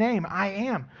 that's my name. I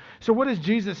am. So what does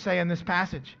Jesus say in this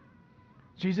passage?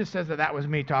 Jesus says that was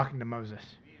me talking to Moses.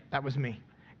 That was me.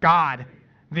 God,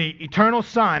 the eternal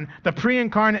Son, the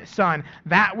pre-incarnate Son,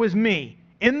 that was me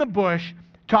in the bush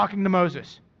talking to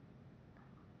Moses.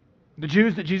 The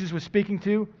Jews that Jesus was speaking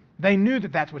to, they knew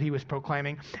that that's what he was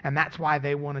proclaiming, and that's why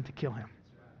they wanted to kill him.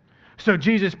 So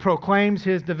Jesus proclaims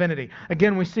his divinity.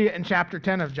 Again, we see it in chapter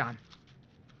 10 of John.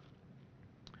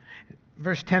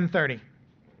 Verse 10:30.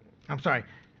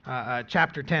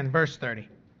 Chapter 10, verse 30.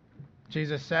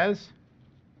 Jesus says,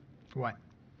 what?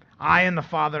 I and the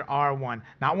Father are one.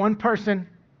 Not one person,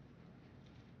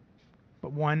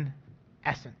 but one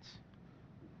essence.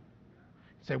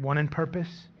 Say one in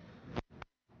purpose.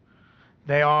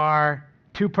 They are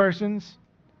two persons.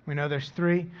 We know there's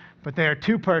three, but they are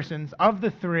two persons of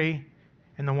the three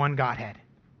in the one Godhead.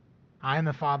 I and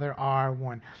the Father are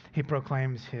one. He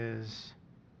proclaims his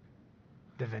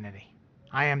divinity.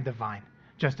 I am divine,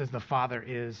 just as the Father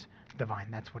is divine.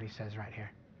 That's what he says right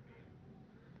here.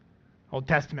 Old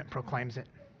Testament proclaims it.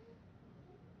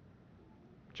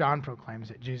 John proclaims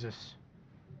it. Jesus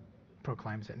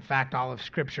proclaims it. In fact, all of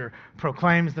Scripture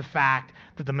proclaims the fact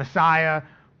that the Messiah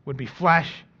would be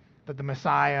flesh, that the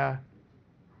Messiah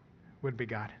would be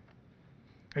God.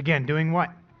 Again, doing what?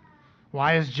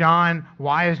 Why is John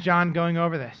going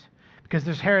over this? Because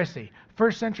there's heresy.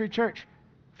 First century church,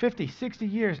 50, 60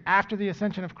 years after the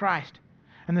ascension of Christ.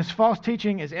 And this false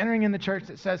teaching is entering in the church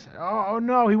that says, oh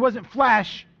no, he wasn't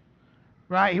flesh.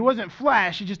 Right? He wasn't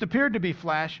flesh, he just appeared to be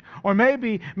flesh. Or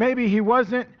maybe he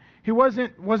wasn't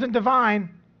divine.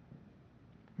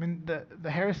 I mean,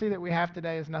 the heresy that we have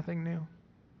today is nothing new.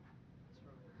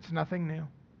 It's nothing new.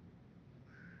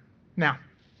 Now,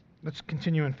 let's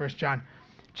continue in 1 John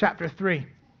chapter 3.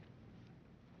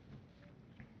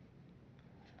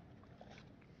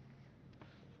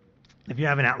 If you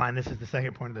have an outline, this is the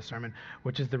second point of the sermon,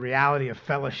 which is the reality of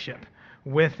fellowship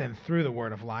with and through the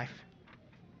Word of life.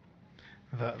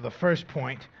 The first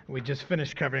point we just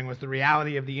finished covering was the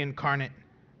reality of the incarnate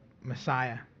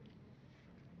Messiah.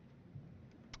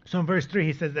 So in verse 3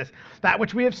 he says this, that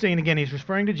which we have seen, again he's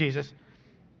referring to Jesus,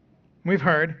 we've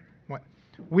heard, what?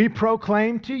 We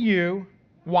proclaim to you,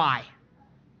 why?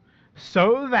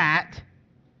 So that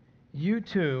you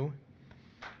too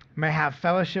may have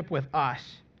fellowship with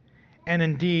us. And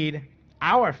indeed,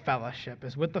 our fellowship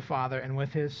is with the Father and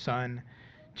with his Son,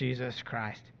 Jesus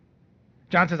Christ.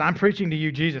 John says, I'm preaching to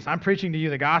you Jesus. I'm preaching to you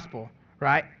the gospel,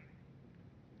 right?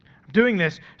 I'm doing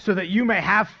this so that you may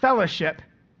have fellowship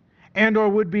and or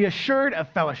would be assured of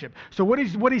fellowship. So what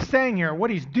he's saying here, what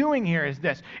he's doing here is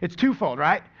this. It's twofold,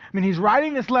 right? I mean, he's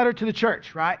writing this letter to the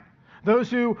church, right?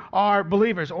 Those who are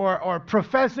believers or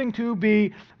professing to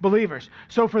be believers.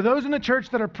 So for those in the church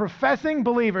that are professing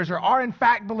believers or are in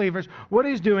fact believers, what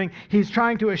he's doing, he's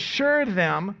trying to assure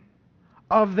them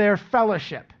of their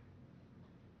fellowship.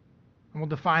 And we'll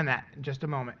define that in just a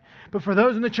moment. But for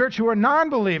those in the church who are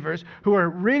non-believers, who are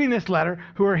reading this letter,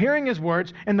 who are hearing his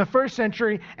words in the first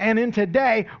century and in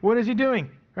today, what is he doing,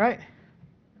 right?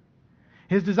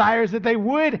 His desire is that they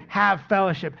would have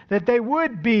fellowship, that they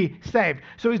would be saved.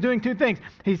 So he's doing two things.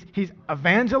 He's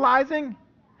evangelizing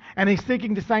and he's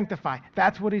seeking to sanctify.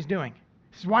 That's what he's doing.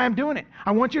 This is why I'm doing it.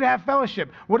 I want you to have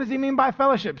fellowship. What does he mean by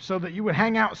fellowship? So that you would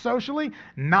hang out socially?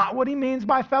 Not what he means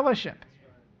by fellowship.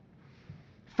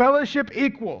 Fellowship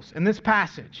equals, in this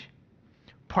passage,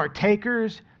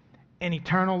 partakers in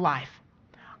eternal life.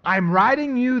 I'm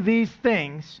writing you these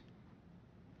things,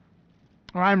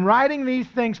 or I'm writing these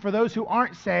things for those who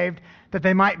aren't saved, that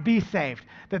they might be saved,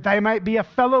 that they might be a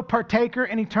fellow partaker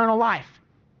in eternal life.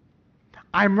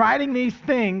 I'm writing these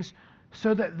things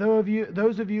so that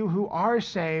those of you who are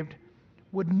saved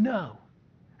would know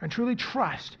and truly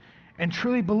trust and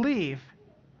truly believe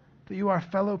that you are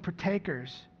fellow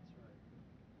partakers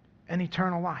in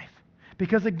eternal life.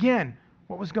 Because again,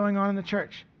 what was going on in the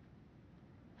church?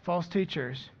 False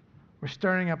teachers were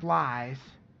stirring up lies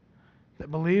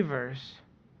that believers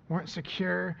weren't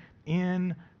secure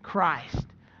in Christ.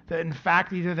 That in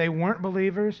fact either they weren't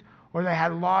believers or they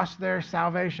had lost their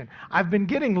salvation. I've been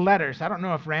getting letters. I don't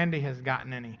know if Randy has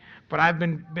gotten any, but I've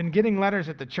been getting letters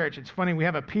at the church. It's funny, we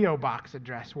have a P.O. box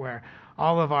address where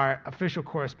all of our official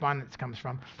correspondence comes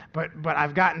from. But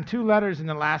I've gotten 2 letters in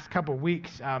the last couple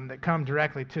weeks that come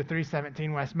directly to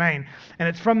 317 West Main, and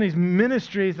it's from these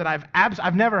ministries that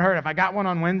I've never heard of. I got one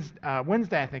on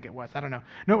Wednesday, I think it was. I don't know.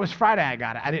 No, it was Friday I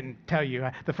got it. I didn't tell you.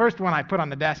 The first one I put on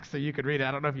the desk so you could read it.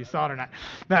 I don't know if you saw it or not.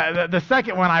 The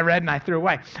second one I read and I threw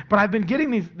away. But I've been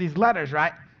getting these letters,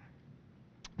 right,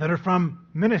 that are from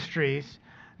ministries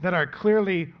that are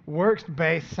clearly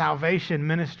works-based salvation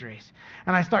ministries.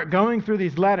 And I start going through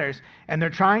these letters, and they're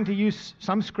trying to use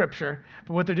some scripture,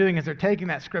 but what they're doing is they're taking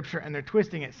that scripture and they're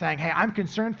twisting it, saying, hey, I'm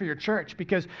concerned for your church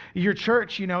because your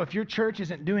church, if your church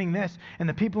isn't doing this and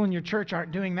the people in your church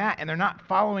aren't doing that and they're not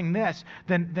following this,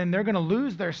 then they're going to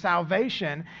lose their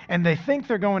salvation, and they think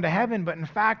they're going to heaven, but in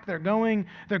fact they're going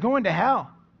to hell.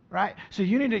 Right? So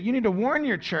you need to warn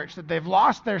your church that they've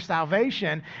lost their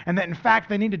salvation and that in fact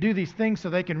they need to do these things so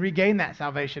they can regain that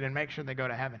salvation and make sure they go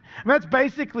to heaven. I mean, that's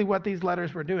basically what these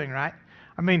letters were doing, right?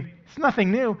 I mean, it's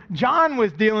nothing new. John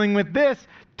was dealing with this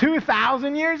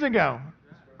 2,000 years ago.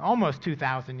 Almost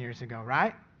 2,000 years ago,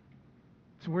 right?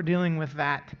 So we're dealing with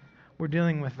that. We're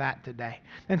dealing with that today.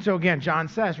 And so again, John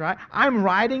says, right? I'm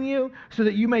writing you so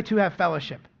that you may too have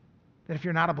fellowship. That if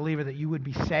you're not a believer, that you would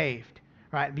be saved.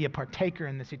 Right, be a partaker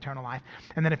in this eternal life.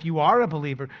 And that if you are a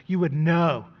believer, you would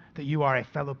know that you are a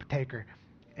fellow partaker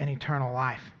in eternal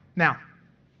life. Now,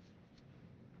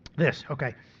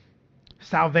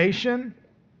 salvation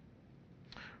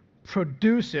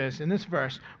produces, in this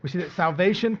verse, we see that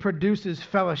salvation produces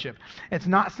fellowship. It's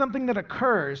not something that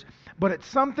occurs, but it's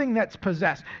something that's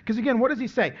possessed. Because again, what does he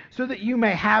say? So that you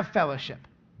may have fellowship.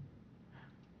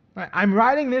 Right, I'm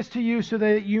writing this to you so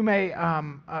that you may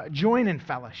join in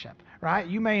fellowship. Right?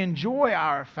 You may enjoy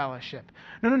our fellowship.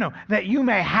 No. That you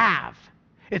may have.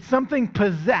 It's something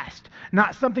possessed,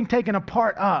 not something taken a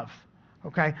part of.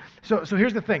 Okay? So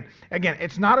here's the thing. Again,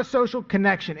 it's not a social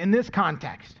connection in this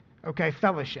context. Okay?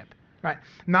 Fellowship. Right?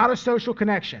 Not a social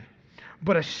connection,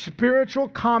 but a spiritual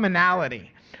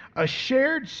commonality, a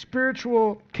shared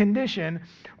spiritual condition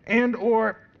and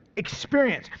or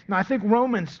experience. Now, I think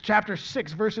Romans chapter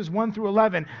 6, verses 1 through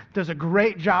 11 does a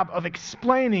great job of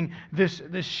explaining this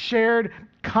shared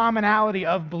commonality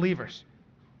of believers.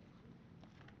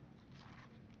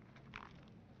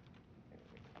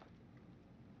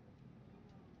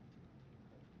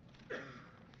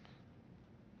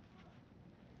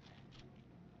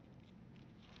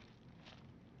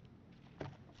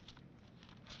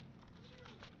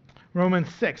 Romans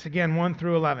 6, again, 1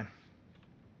 through 11.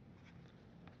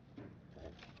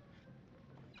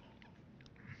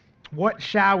 What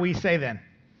shall we say then?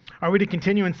 Are we to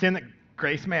continue in sin that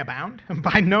grace may abound?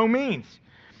 By no means.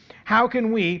 How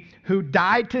can we who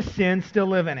died to sin still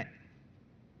live in it?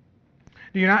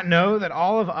 Do you not know that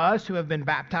all of us who have been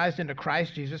baptized into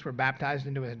Christ Jesus were baptized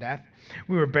into his death?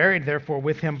 We were buried, therefore,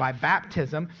 with him by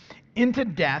baptism into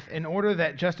death, in order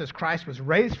that just as Christ was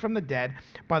raised from the dead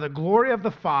by the glory of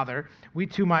the Father, we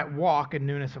too might walk in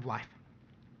newness of life.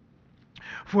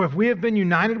 For if we have been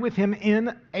united with him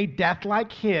in a death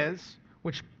like his,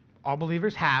 which all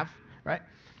believers have, right?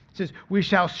 It says, we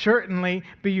shall certainly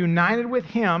be united with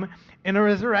him in a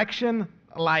resurrection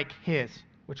like his,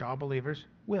 which all believers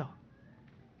will.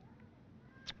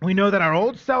 We know that our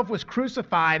old self was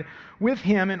crucified with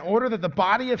him in order that the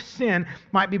body of sin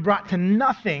might be brought to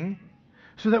nothing,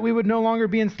 so that we would no longer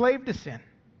be enslaved to sin.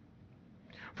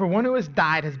 For one who has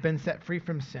died has been set free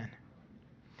from sin.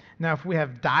 Now, if we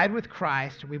have died with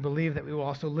Christ, we believe that we will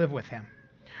also live with him.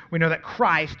 We know that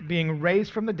Christ, being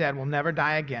raised from the dead, will never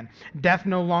die again. Death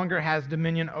no longer has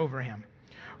dominion over him.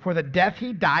 For the death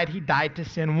he died to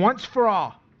sin once for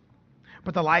all.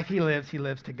 But the life he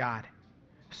lives to God.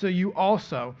 So you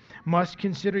also must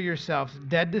consider yourselves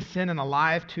dead to sin and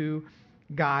alive to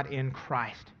God in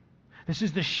Christ. This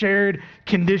is the shared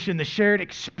condition, the shared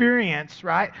experience,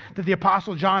 right, that the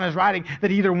Apostle John is writing,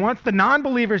 that he either wants the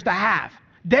non-believers to have,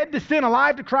 dead to sin,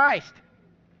 alive to Christ,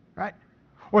 right?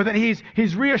 Or that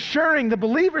he's reassuring the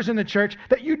believers in the church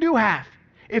that you do have.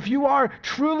 If you are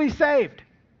truly saved,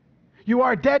 you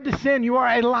are dead to sin, you are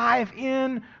alive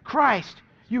in Christ.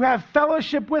 You have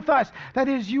fellowship with us. That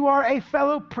is, you are a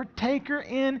fellow partaker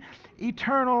in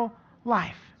eternal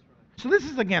life. So this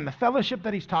is, again, the fellowship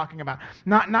that he's talking about.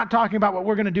 Not talking about what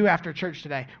we're going to do after church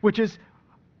today, which is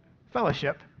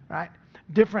fellowship, right?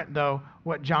 Different, though,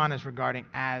 what John is regarding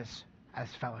as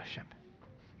fellowship.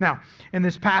 Now, in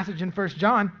this passage in 1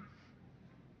 John,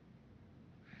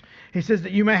 he says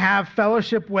that you may have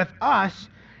fellowship with us.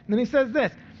 And then he says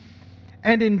this,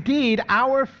 and indeed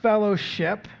our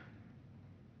fellowship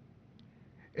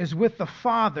is with the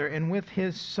Father and with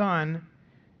his Son,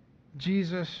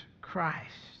 Jesus Christ.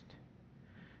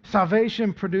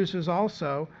 Salvation produces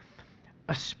also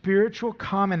a spiritual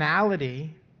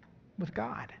commonality with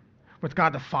God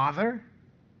the Father,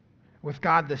 with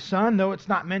God the Son, though it's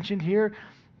not mentioned here,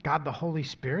 God the Holy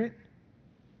Spirit.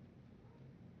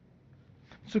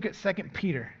 Let's look at 2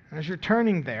 Peter. As you're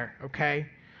turning there, okay,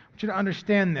 I want you to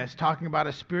understand this, talking about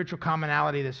a spiritual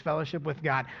commonality, this fellowship with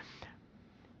God.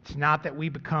 It's not that we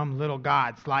become little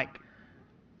gods like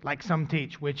some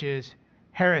teach, which is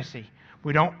heresy.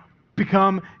 We don't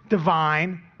become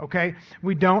divine, okay?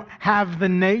 We don't have the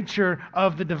nature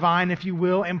of the divine, if you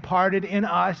will, imparted in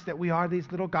us, that we are these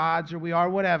little gods or we are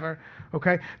whatever,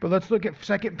 okay? But let's look at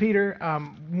 2 Peter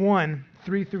 1,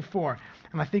 3 through 4,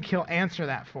 and I think he'll answer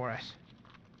that for us.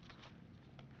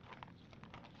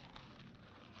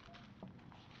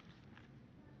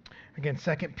 Again,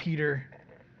 2 Peter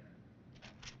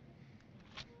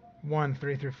 1,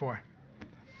 3 through 4.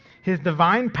 His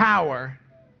divine power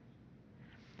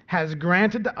has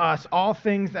granted to us all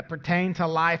things that pertain to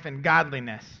life and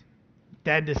godliness,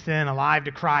 dead to sin, alive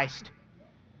to Christ,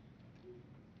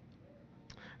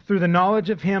 through the knowledge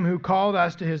of him who called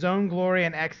us to his own glory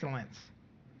and excellence,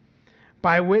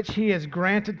 by which he has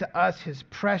granted to us his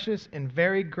precious and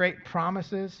very great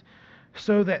promises,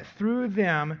 so that through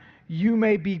them you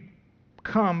may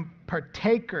become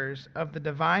partakers of the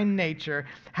divine nature,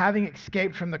 having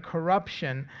escaped from the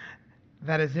corruption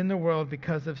that is in the world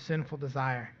because of sinful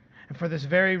desire. And for this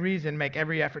very reason, make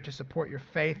every effort to support your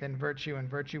faith and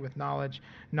virtue with knowledge,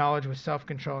 knowledge with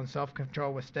self-control, and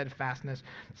self-control with steadfastness,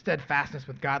 steadfastness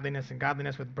with godliness, and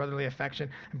godliness with brotherly affection,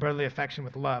 and brotherly affection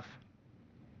with love.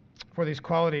 For these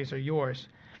qualities are yours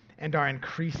and are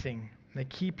increasing. They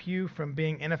keep you from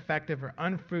being ineffective or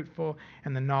unfruitful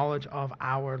in the knowledge of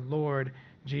our Lord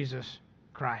Jesus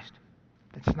Christ.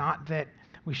 It's not that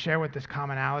we share with this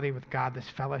commonality with God, this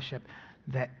fellowship,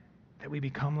 that we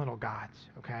become little gods,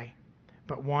 okay?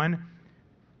 But one,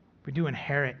 we do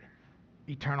inherit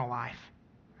eternal life,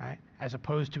 right? As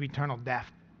opposed to eternal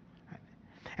death. Right?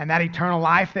 And that eternal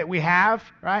life that we have,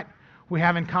 right? We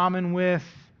have in common with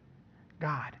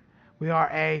God. We are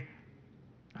a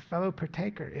fellow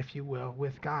partaker, if you will,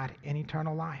 with God in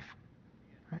eternal life.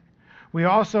 Right? We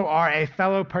also are a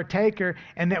fellow partaker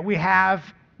in that we have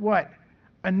what?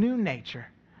 A new nature.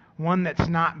 One that's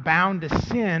not bound to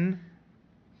sin,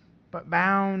 but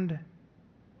bound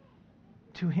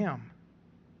to him.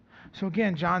 So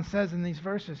again, John says in these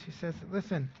verses, he says,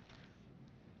 listen,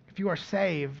 if you are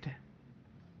saved,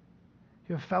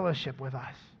 you have fellowship with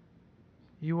us.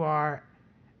 You are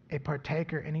a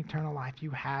partaker in eternal life.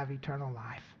 You have eternal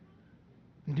life.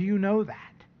 And do you know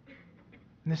that?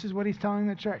 And this is what he's telling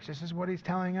the church. This is what he's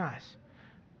telling us.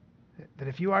 That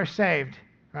if you are saved,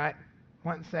 right?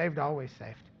 Once saved, always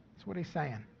saved. That's what he's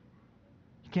saying.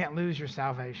 You can't lose your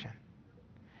salvation.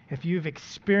 If you've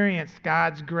experienced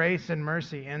God's grace and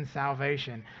mercy in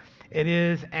salvation, it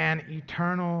is an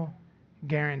eternal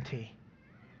guarantee.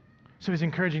 So he's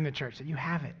encouraging the church that you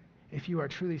have it. If you are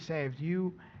truly saved,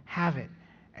 you have it.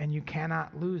 and you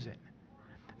cannot lose it.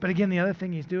 But again, the other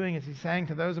thing he's doing is he's saying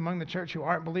to those among the church who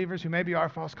aren't believers, who maybe are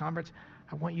false converts,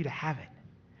 I want you to have it.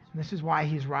 And this is why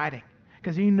he's writing.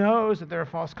 Because he knows that there are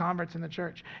false converts in the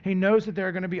church. He knows that there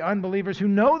are going to be unbelievers who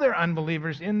know they're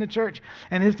unbelievers in the church.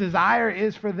 And his desire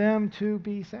is for them to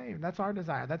be saved. That's our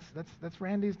desire. That's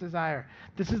Randy's desire.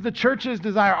 This is the church's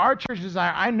desire, our church's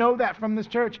desire. I know that from this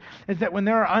church, is that when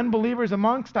there are unbelievers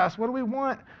amongst us, what do we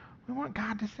want? We want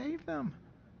God to save them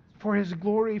for his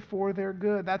glory, for their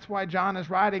good. That's why John is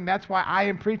writing. That's why I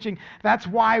am preaching. That's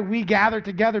why we gather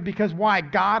together. Because why?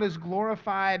 God is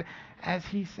glorified as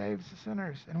he saves the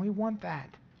sinners. And we want that.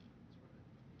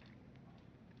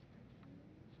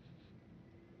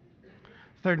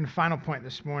 Third and final point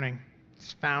this morning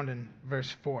is found in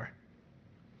verse 4.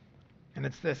 And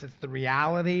it's this. It's the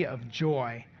reality of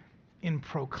joy in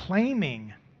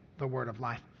proclaiming the word of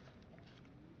life.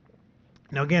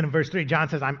 Now again, in verse 3, John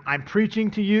says, I'm preaching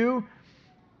to you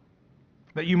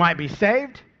that you might be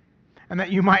saved and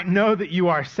that you might know that you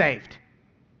are saved.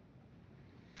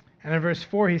 And in verse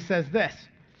 4, he says this,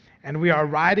 and we are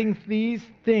writing these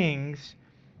things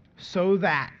so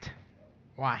that,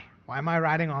 why? Why am I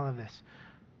writing all of this?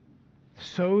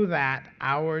 So that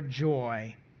our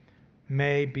joy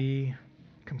may be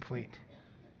complete.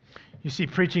 You see,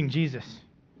 preaching Jesus,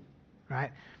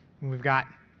 right? We've got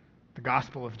the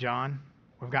Gospel of John.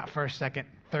 We've got 1st, 2nd,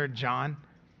 3rd John.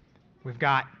 We've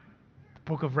got the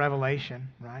book of Revelation,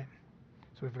 right?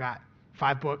 So we've got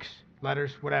 5 books,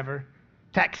 letters, whatever,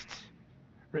 texts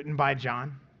written by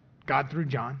John, God through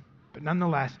John. But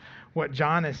nonetheless, what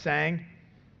John is saying,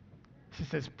 he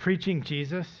says preaching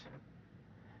Jesus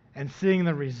and seeing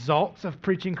the results of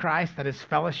preaching Christ, that is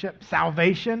fellowship,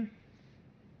 salvation,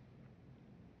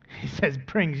 he says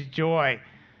brings joy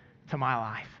to my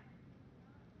life.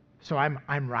 So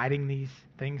I'm writing these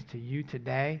things to you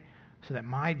today so that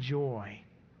my joy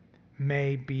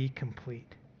may be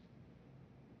complete.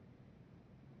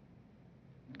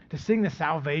 To sing the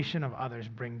salvation of others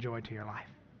bring joy to your life.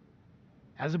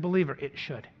 As a believer, it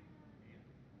should.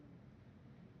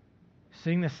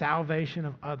 Sing the salvation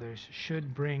of others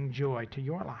should bring joy to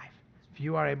your life if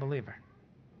you are a believer.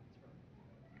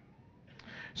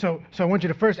 So I want you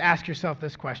to first ask yourself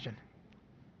this question.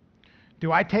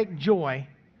 Do I take joy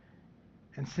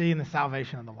in seeing the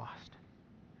salvation of the lost?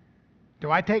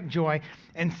 Do I take joy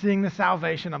in seeing the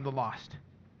salvation of the lost?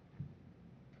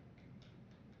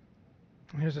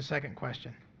 And here's the second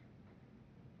question.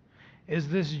 Is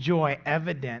this joy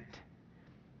evident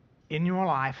in your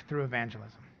life through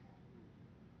evangelism?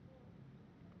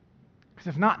 Because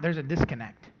if not, there's a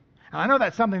disconnect. And I know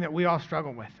that's something that we all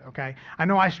struggle with, okay? I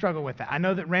know I struggle with that. I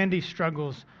know that Randy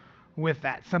struggles with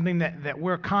that. Something that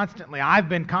I've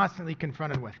been constantly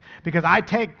confronted with. Because I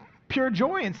take pure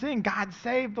joy in seeing God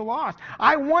save the lost.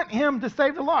 I want him to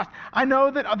save the lost. I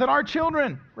know that our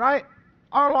children, right,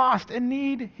 are lost and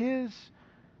need his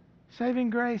saving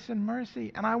grace and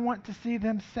mercy, and I want to see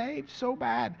them saved so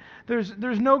bad.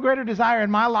 There's no greater desire in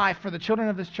my life for the children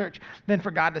of this church than for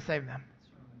God to save them.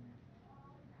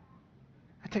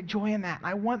 I take joy in that, and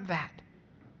I want that.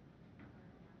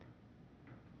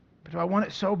 But do I want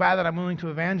it so bad that I'm willing to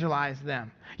evangelize them?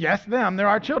 Yes, them. They're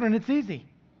our children. It's easy.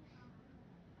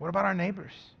 What about our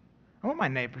neighbors? I want my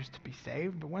neighbors to be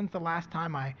saved, but when's the last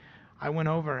time I went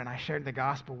over and I shared the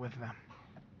gospel with them?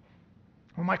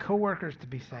 I want my coworkers to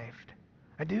be saved.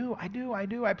 I do.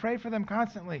 I pray for them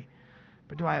constantly.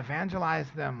 But do I evangelize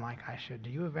them like I should? Do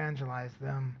you evangelize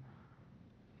them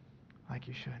like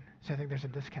you should? So I think there's a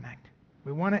disconnect.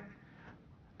 We want it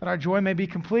that our joy may be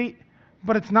complete,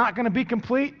 but it's not going to be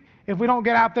complete if we don't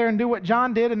get out there and do what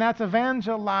John did, and that's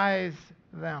evangelize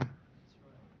them.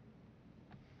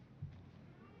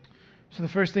 So the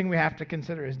first thing we have to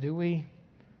consider is, do we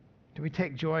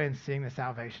take joy in seeing the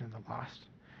salvation of the lost?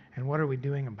 And what are we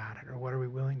doing about it? Or what are we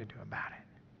willing to do about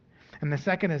it? And the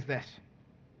second is this.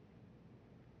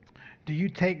 Do you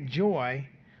take joy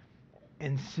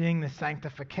in seeing the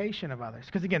sanctification of others?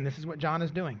 Because again, this is what John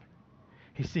is doing.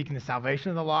 He's seeking the salvation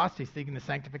of the lost. He's seeking the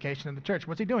sanctification of the church.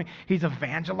 What's he doing? He's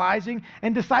evangelizing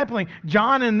and discipling.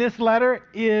 John in this letter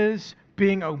is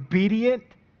being obedient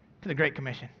to the Great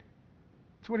Commission.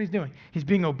 That's what he's doing. He's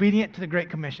being obedient to the Great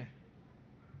Commission.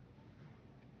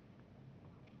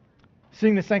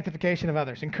 Seeing the sanctification of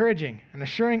others, encouraging and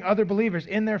assuring other believers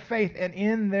in their faith and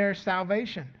in their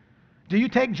salvation. Do you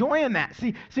take joy in that?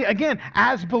 See, again,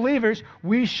 as believers,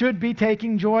 we should be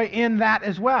taking joy in that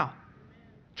as well.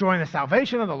 Joy in the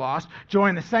salvation of the lost, joy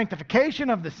in the sanctification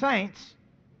of the saints.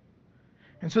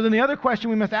 And so then the other question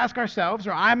we must ask ourselves,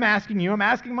 or I'm asking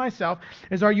myself,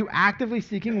 is are you actively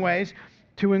seeking ways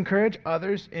to encourage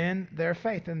others in their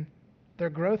faith? And their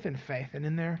growth in faith and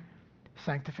in their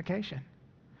sanctification.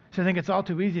 So I think it's all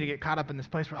too easy to get caught up in this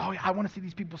place where, oh, yeah, I want to see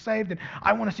these people saved and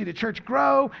I want to see the church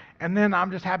grow, and then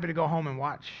I'm just happy to go home and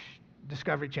watch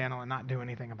Discovery Channel and not do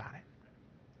anything about it.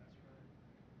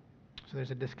 So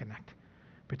there's a disconnect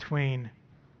between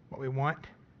what we want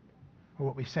or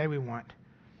what we say we want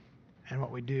and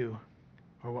what we do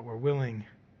or what we're willing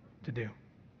to do.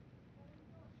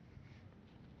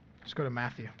 Let's go to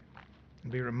Matthew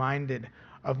and be reminded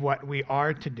of what we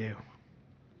are to do.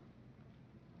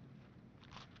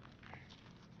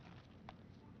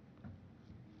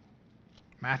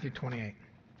 Matthew 28.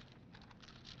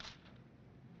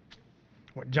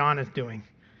 What John is doing.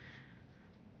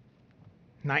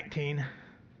 19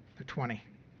 to 20.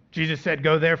 Jesus said,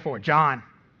 go therefore, John.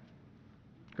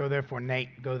 Go therefore,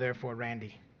 Nate. Go therefore,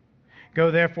 Randy. Go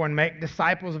therefore and make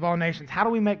disciples of all nations. How do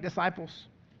we make disciples?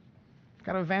 You've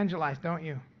got to evangelize, don't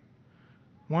you?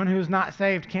 One who's not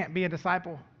saved can't be a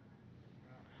disciple.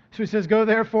 So he says, go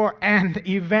therefore and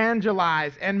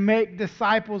evangelize and make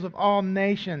disciples of all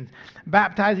nations,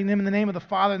 baptizing them in the name of the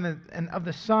Father and of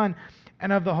the Son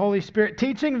and of the Holy Spirit,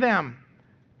 teaching them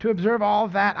to observe all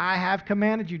that I have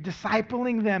commanded you,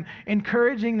 discipling them,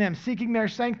 encouraging them, seeking their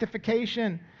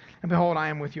sanctification. And behold, I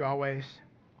am with you always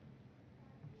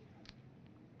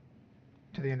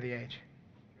to the end of the age.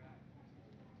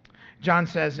 John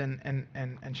says in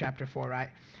chapter 4, right?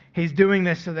 He's doing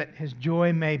this so that his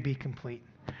joy may be complete.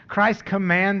 Christ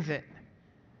commands it.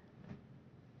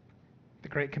 The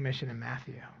Great Commission in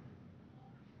Matthew.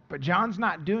 But John's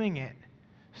not doing it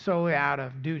solely out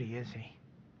of duty, is he? I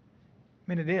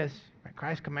mean, it is. Right?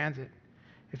 Christ commands it.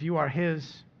 If you are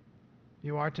his,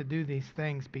 you are to do these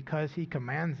things because he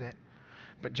commands it.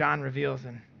 But John reveals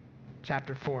in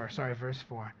verse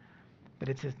 4, that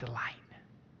it's his delight.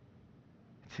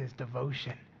 It's his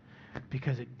devotion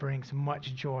because it brings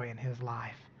much joy in his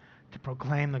life to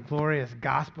proclaim the glorious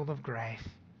gospel of grace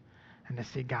and to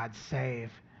see God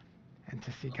save and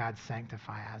to see God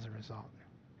sanctify as a result.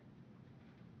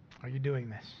 Are you doing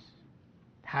this?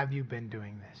 Have you been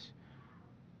doing this?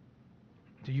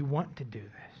 Do you want to do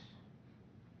this?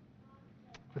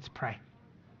 Let's pray.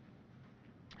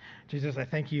 Jesus, I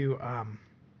thank you. I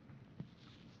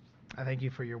thank you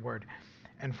for your word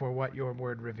and for what your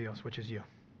word reveals, which is you.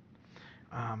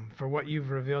 For what you've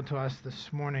revealed to us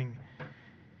this morning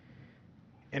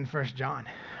in 1 John,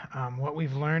 what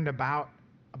we've learned about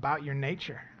your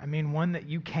nature. I mean, one, that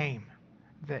you came,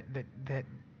 that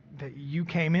you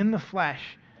came in the flesh.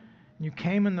 You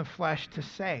came in the flesh to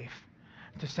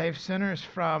save sinners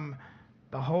from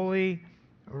the holy,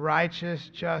 righteous,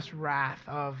 just wrath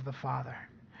of the Father.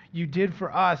 You did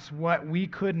for us what we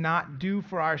could not do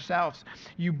for ourselves.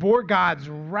 You bore God's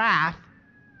wrath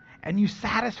and you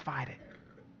satisfied it.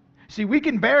 See, we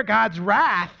can bear God's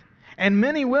wrath, and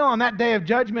many will on that day of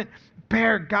judgment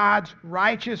bear God's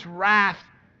righteous wrath,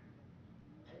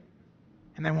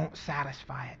 and they won't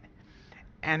satisfy it.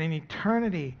 And an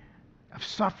eternity of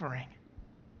suffering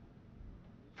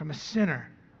from a sinner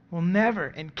will never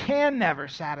and can never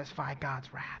satisfy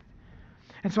God's wrath.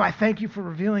 And so I thank you for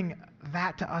revealing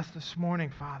that to us this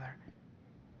morning, Father.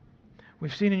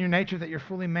 We've seen in your nature that you're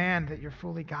fully man, that you're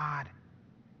fully God.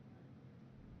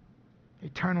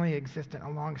 Eternally existent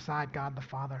alongside God the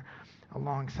Father,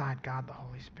 alongside God the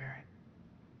Holy Spirit.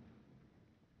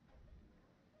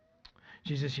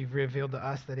 Jesus, you've revealed to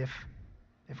us that if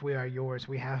we are yours,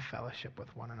 we have fellowship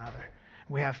with one another.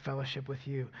 We have fellowship with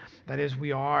you. That is,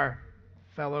 we are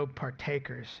fellow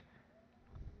partakers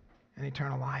in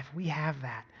eternal life. We have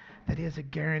that. That is a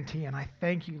guarantee, and I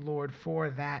thank you, Lord, for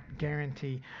that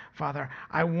guarantee. Father,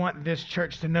 I want this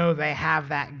church to know they have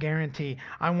that guarantee.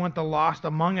 I want the lost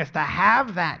among us to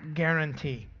have that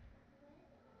guarantee.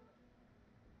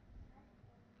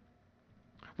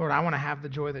 Lord, I want to have the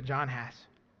joy that John has.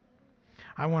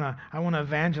 I want to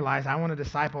evangelize. I want to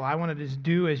disciple. I want to just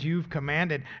do as you've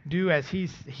commanded, do as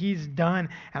he's done,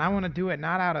 and I want to do it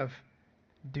not out of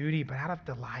duty, but out of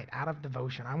delight, out of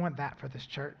devotion. I want that for this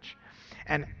church.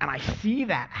 And I see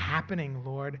that happening,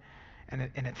 Lord, and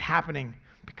it's happening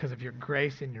because of your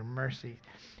grace and your mercy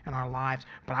in our lives.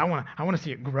 But I want to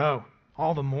see it grow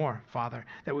all the more, Father,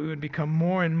 that we would become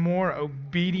more and more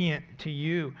obedient to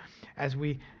you as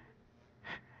we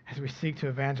seek to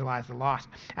evangelize the lost,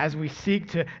 as we seek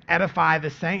to edify the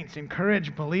saints,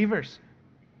 encourage believers.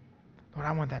 Lord,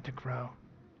 I want that to grow.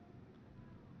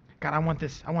 God, I want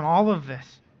this. I want all of this.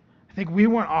 I think we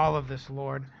want all of this,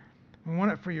 Lord. We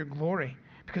want it for your glory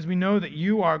because we know that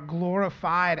you are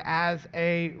glorified as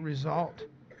a result.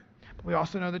 But we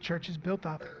also know the church is built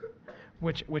up,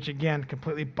 which again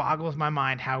completely boggles my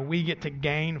mind how we get to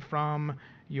gain from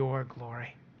your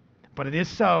glory. But it is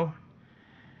so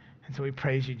And so we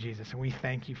praise you, Jesus, and we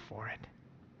thank you for it.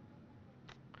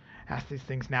 Ask these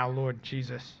things now, Lord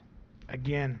Jesus,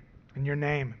 again, in your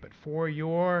name, but for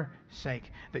your sake,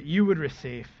 that you would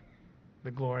receive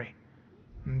the glory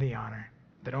and the honor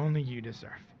that only you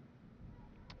deserve.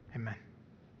 Amen.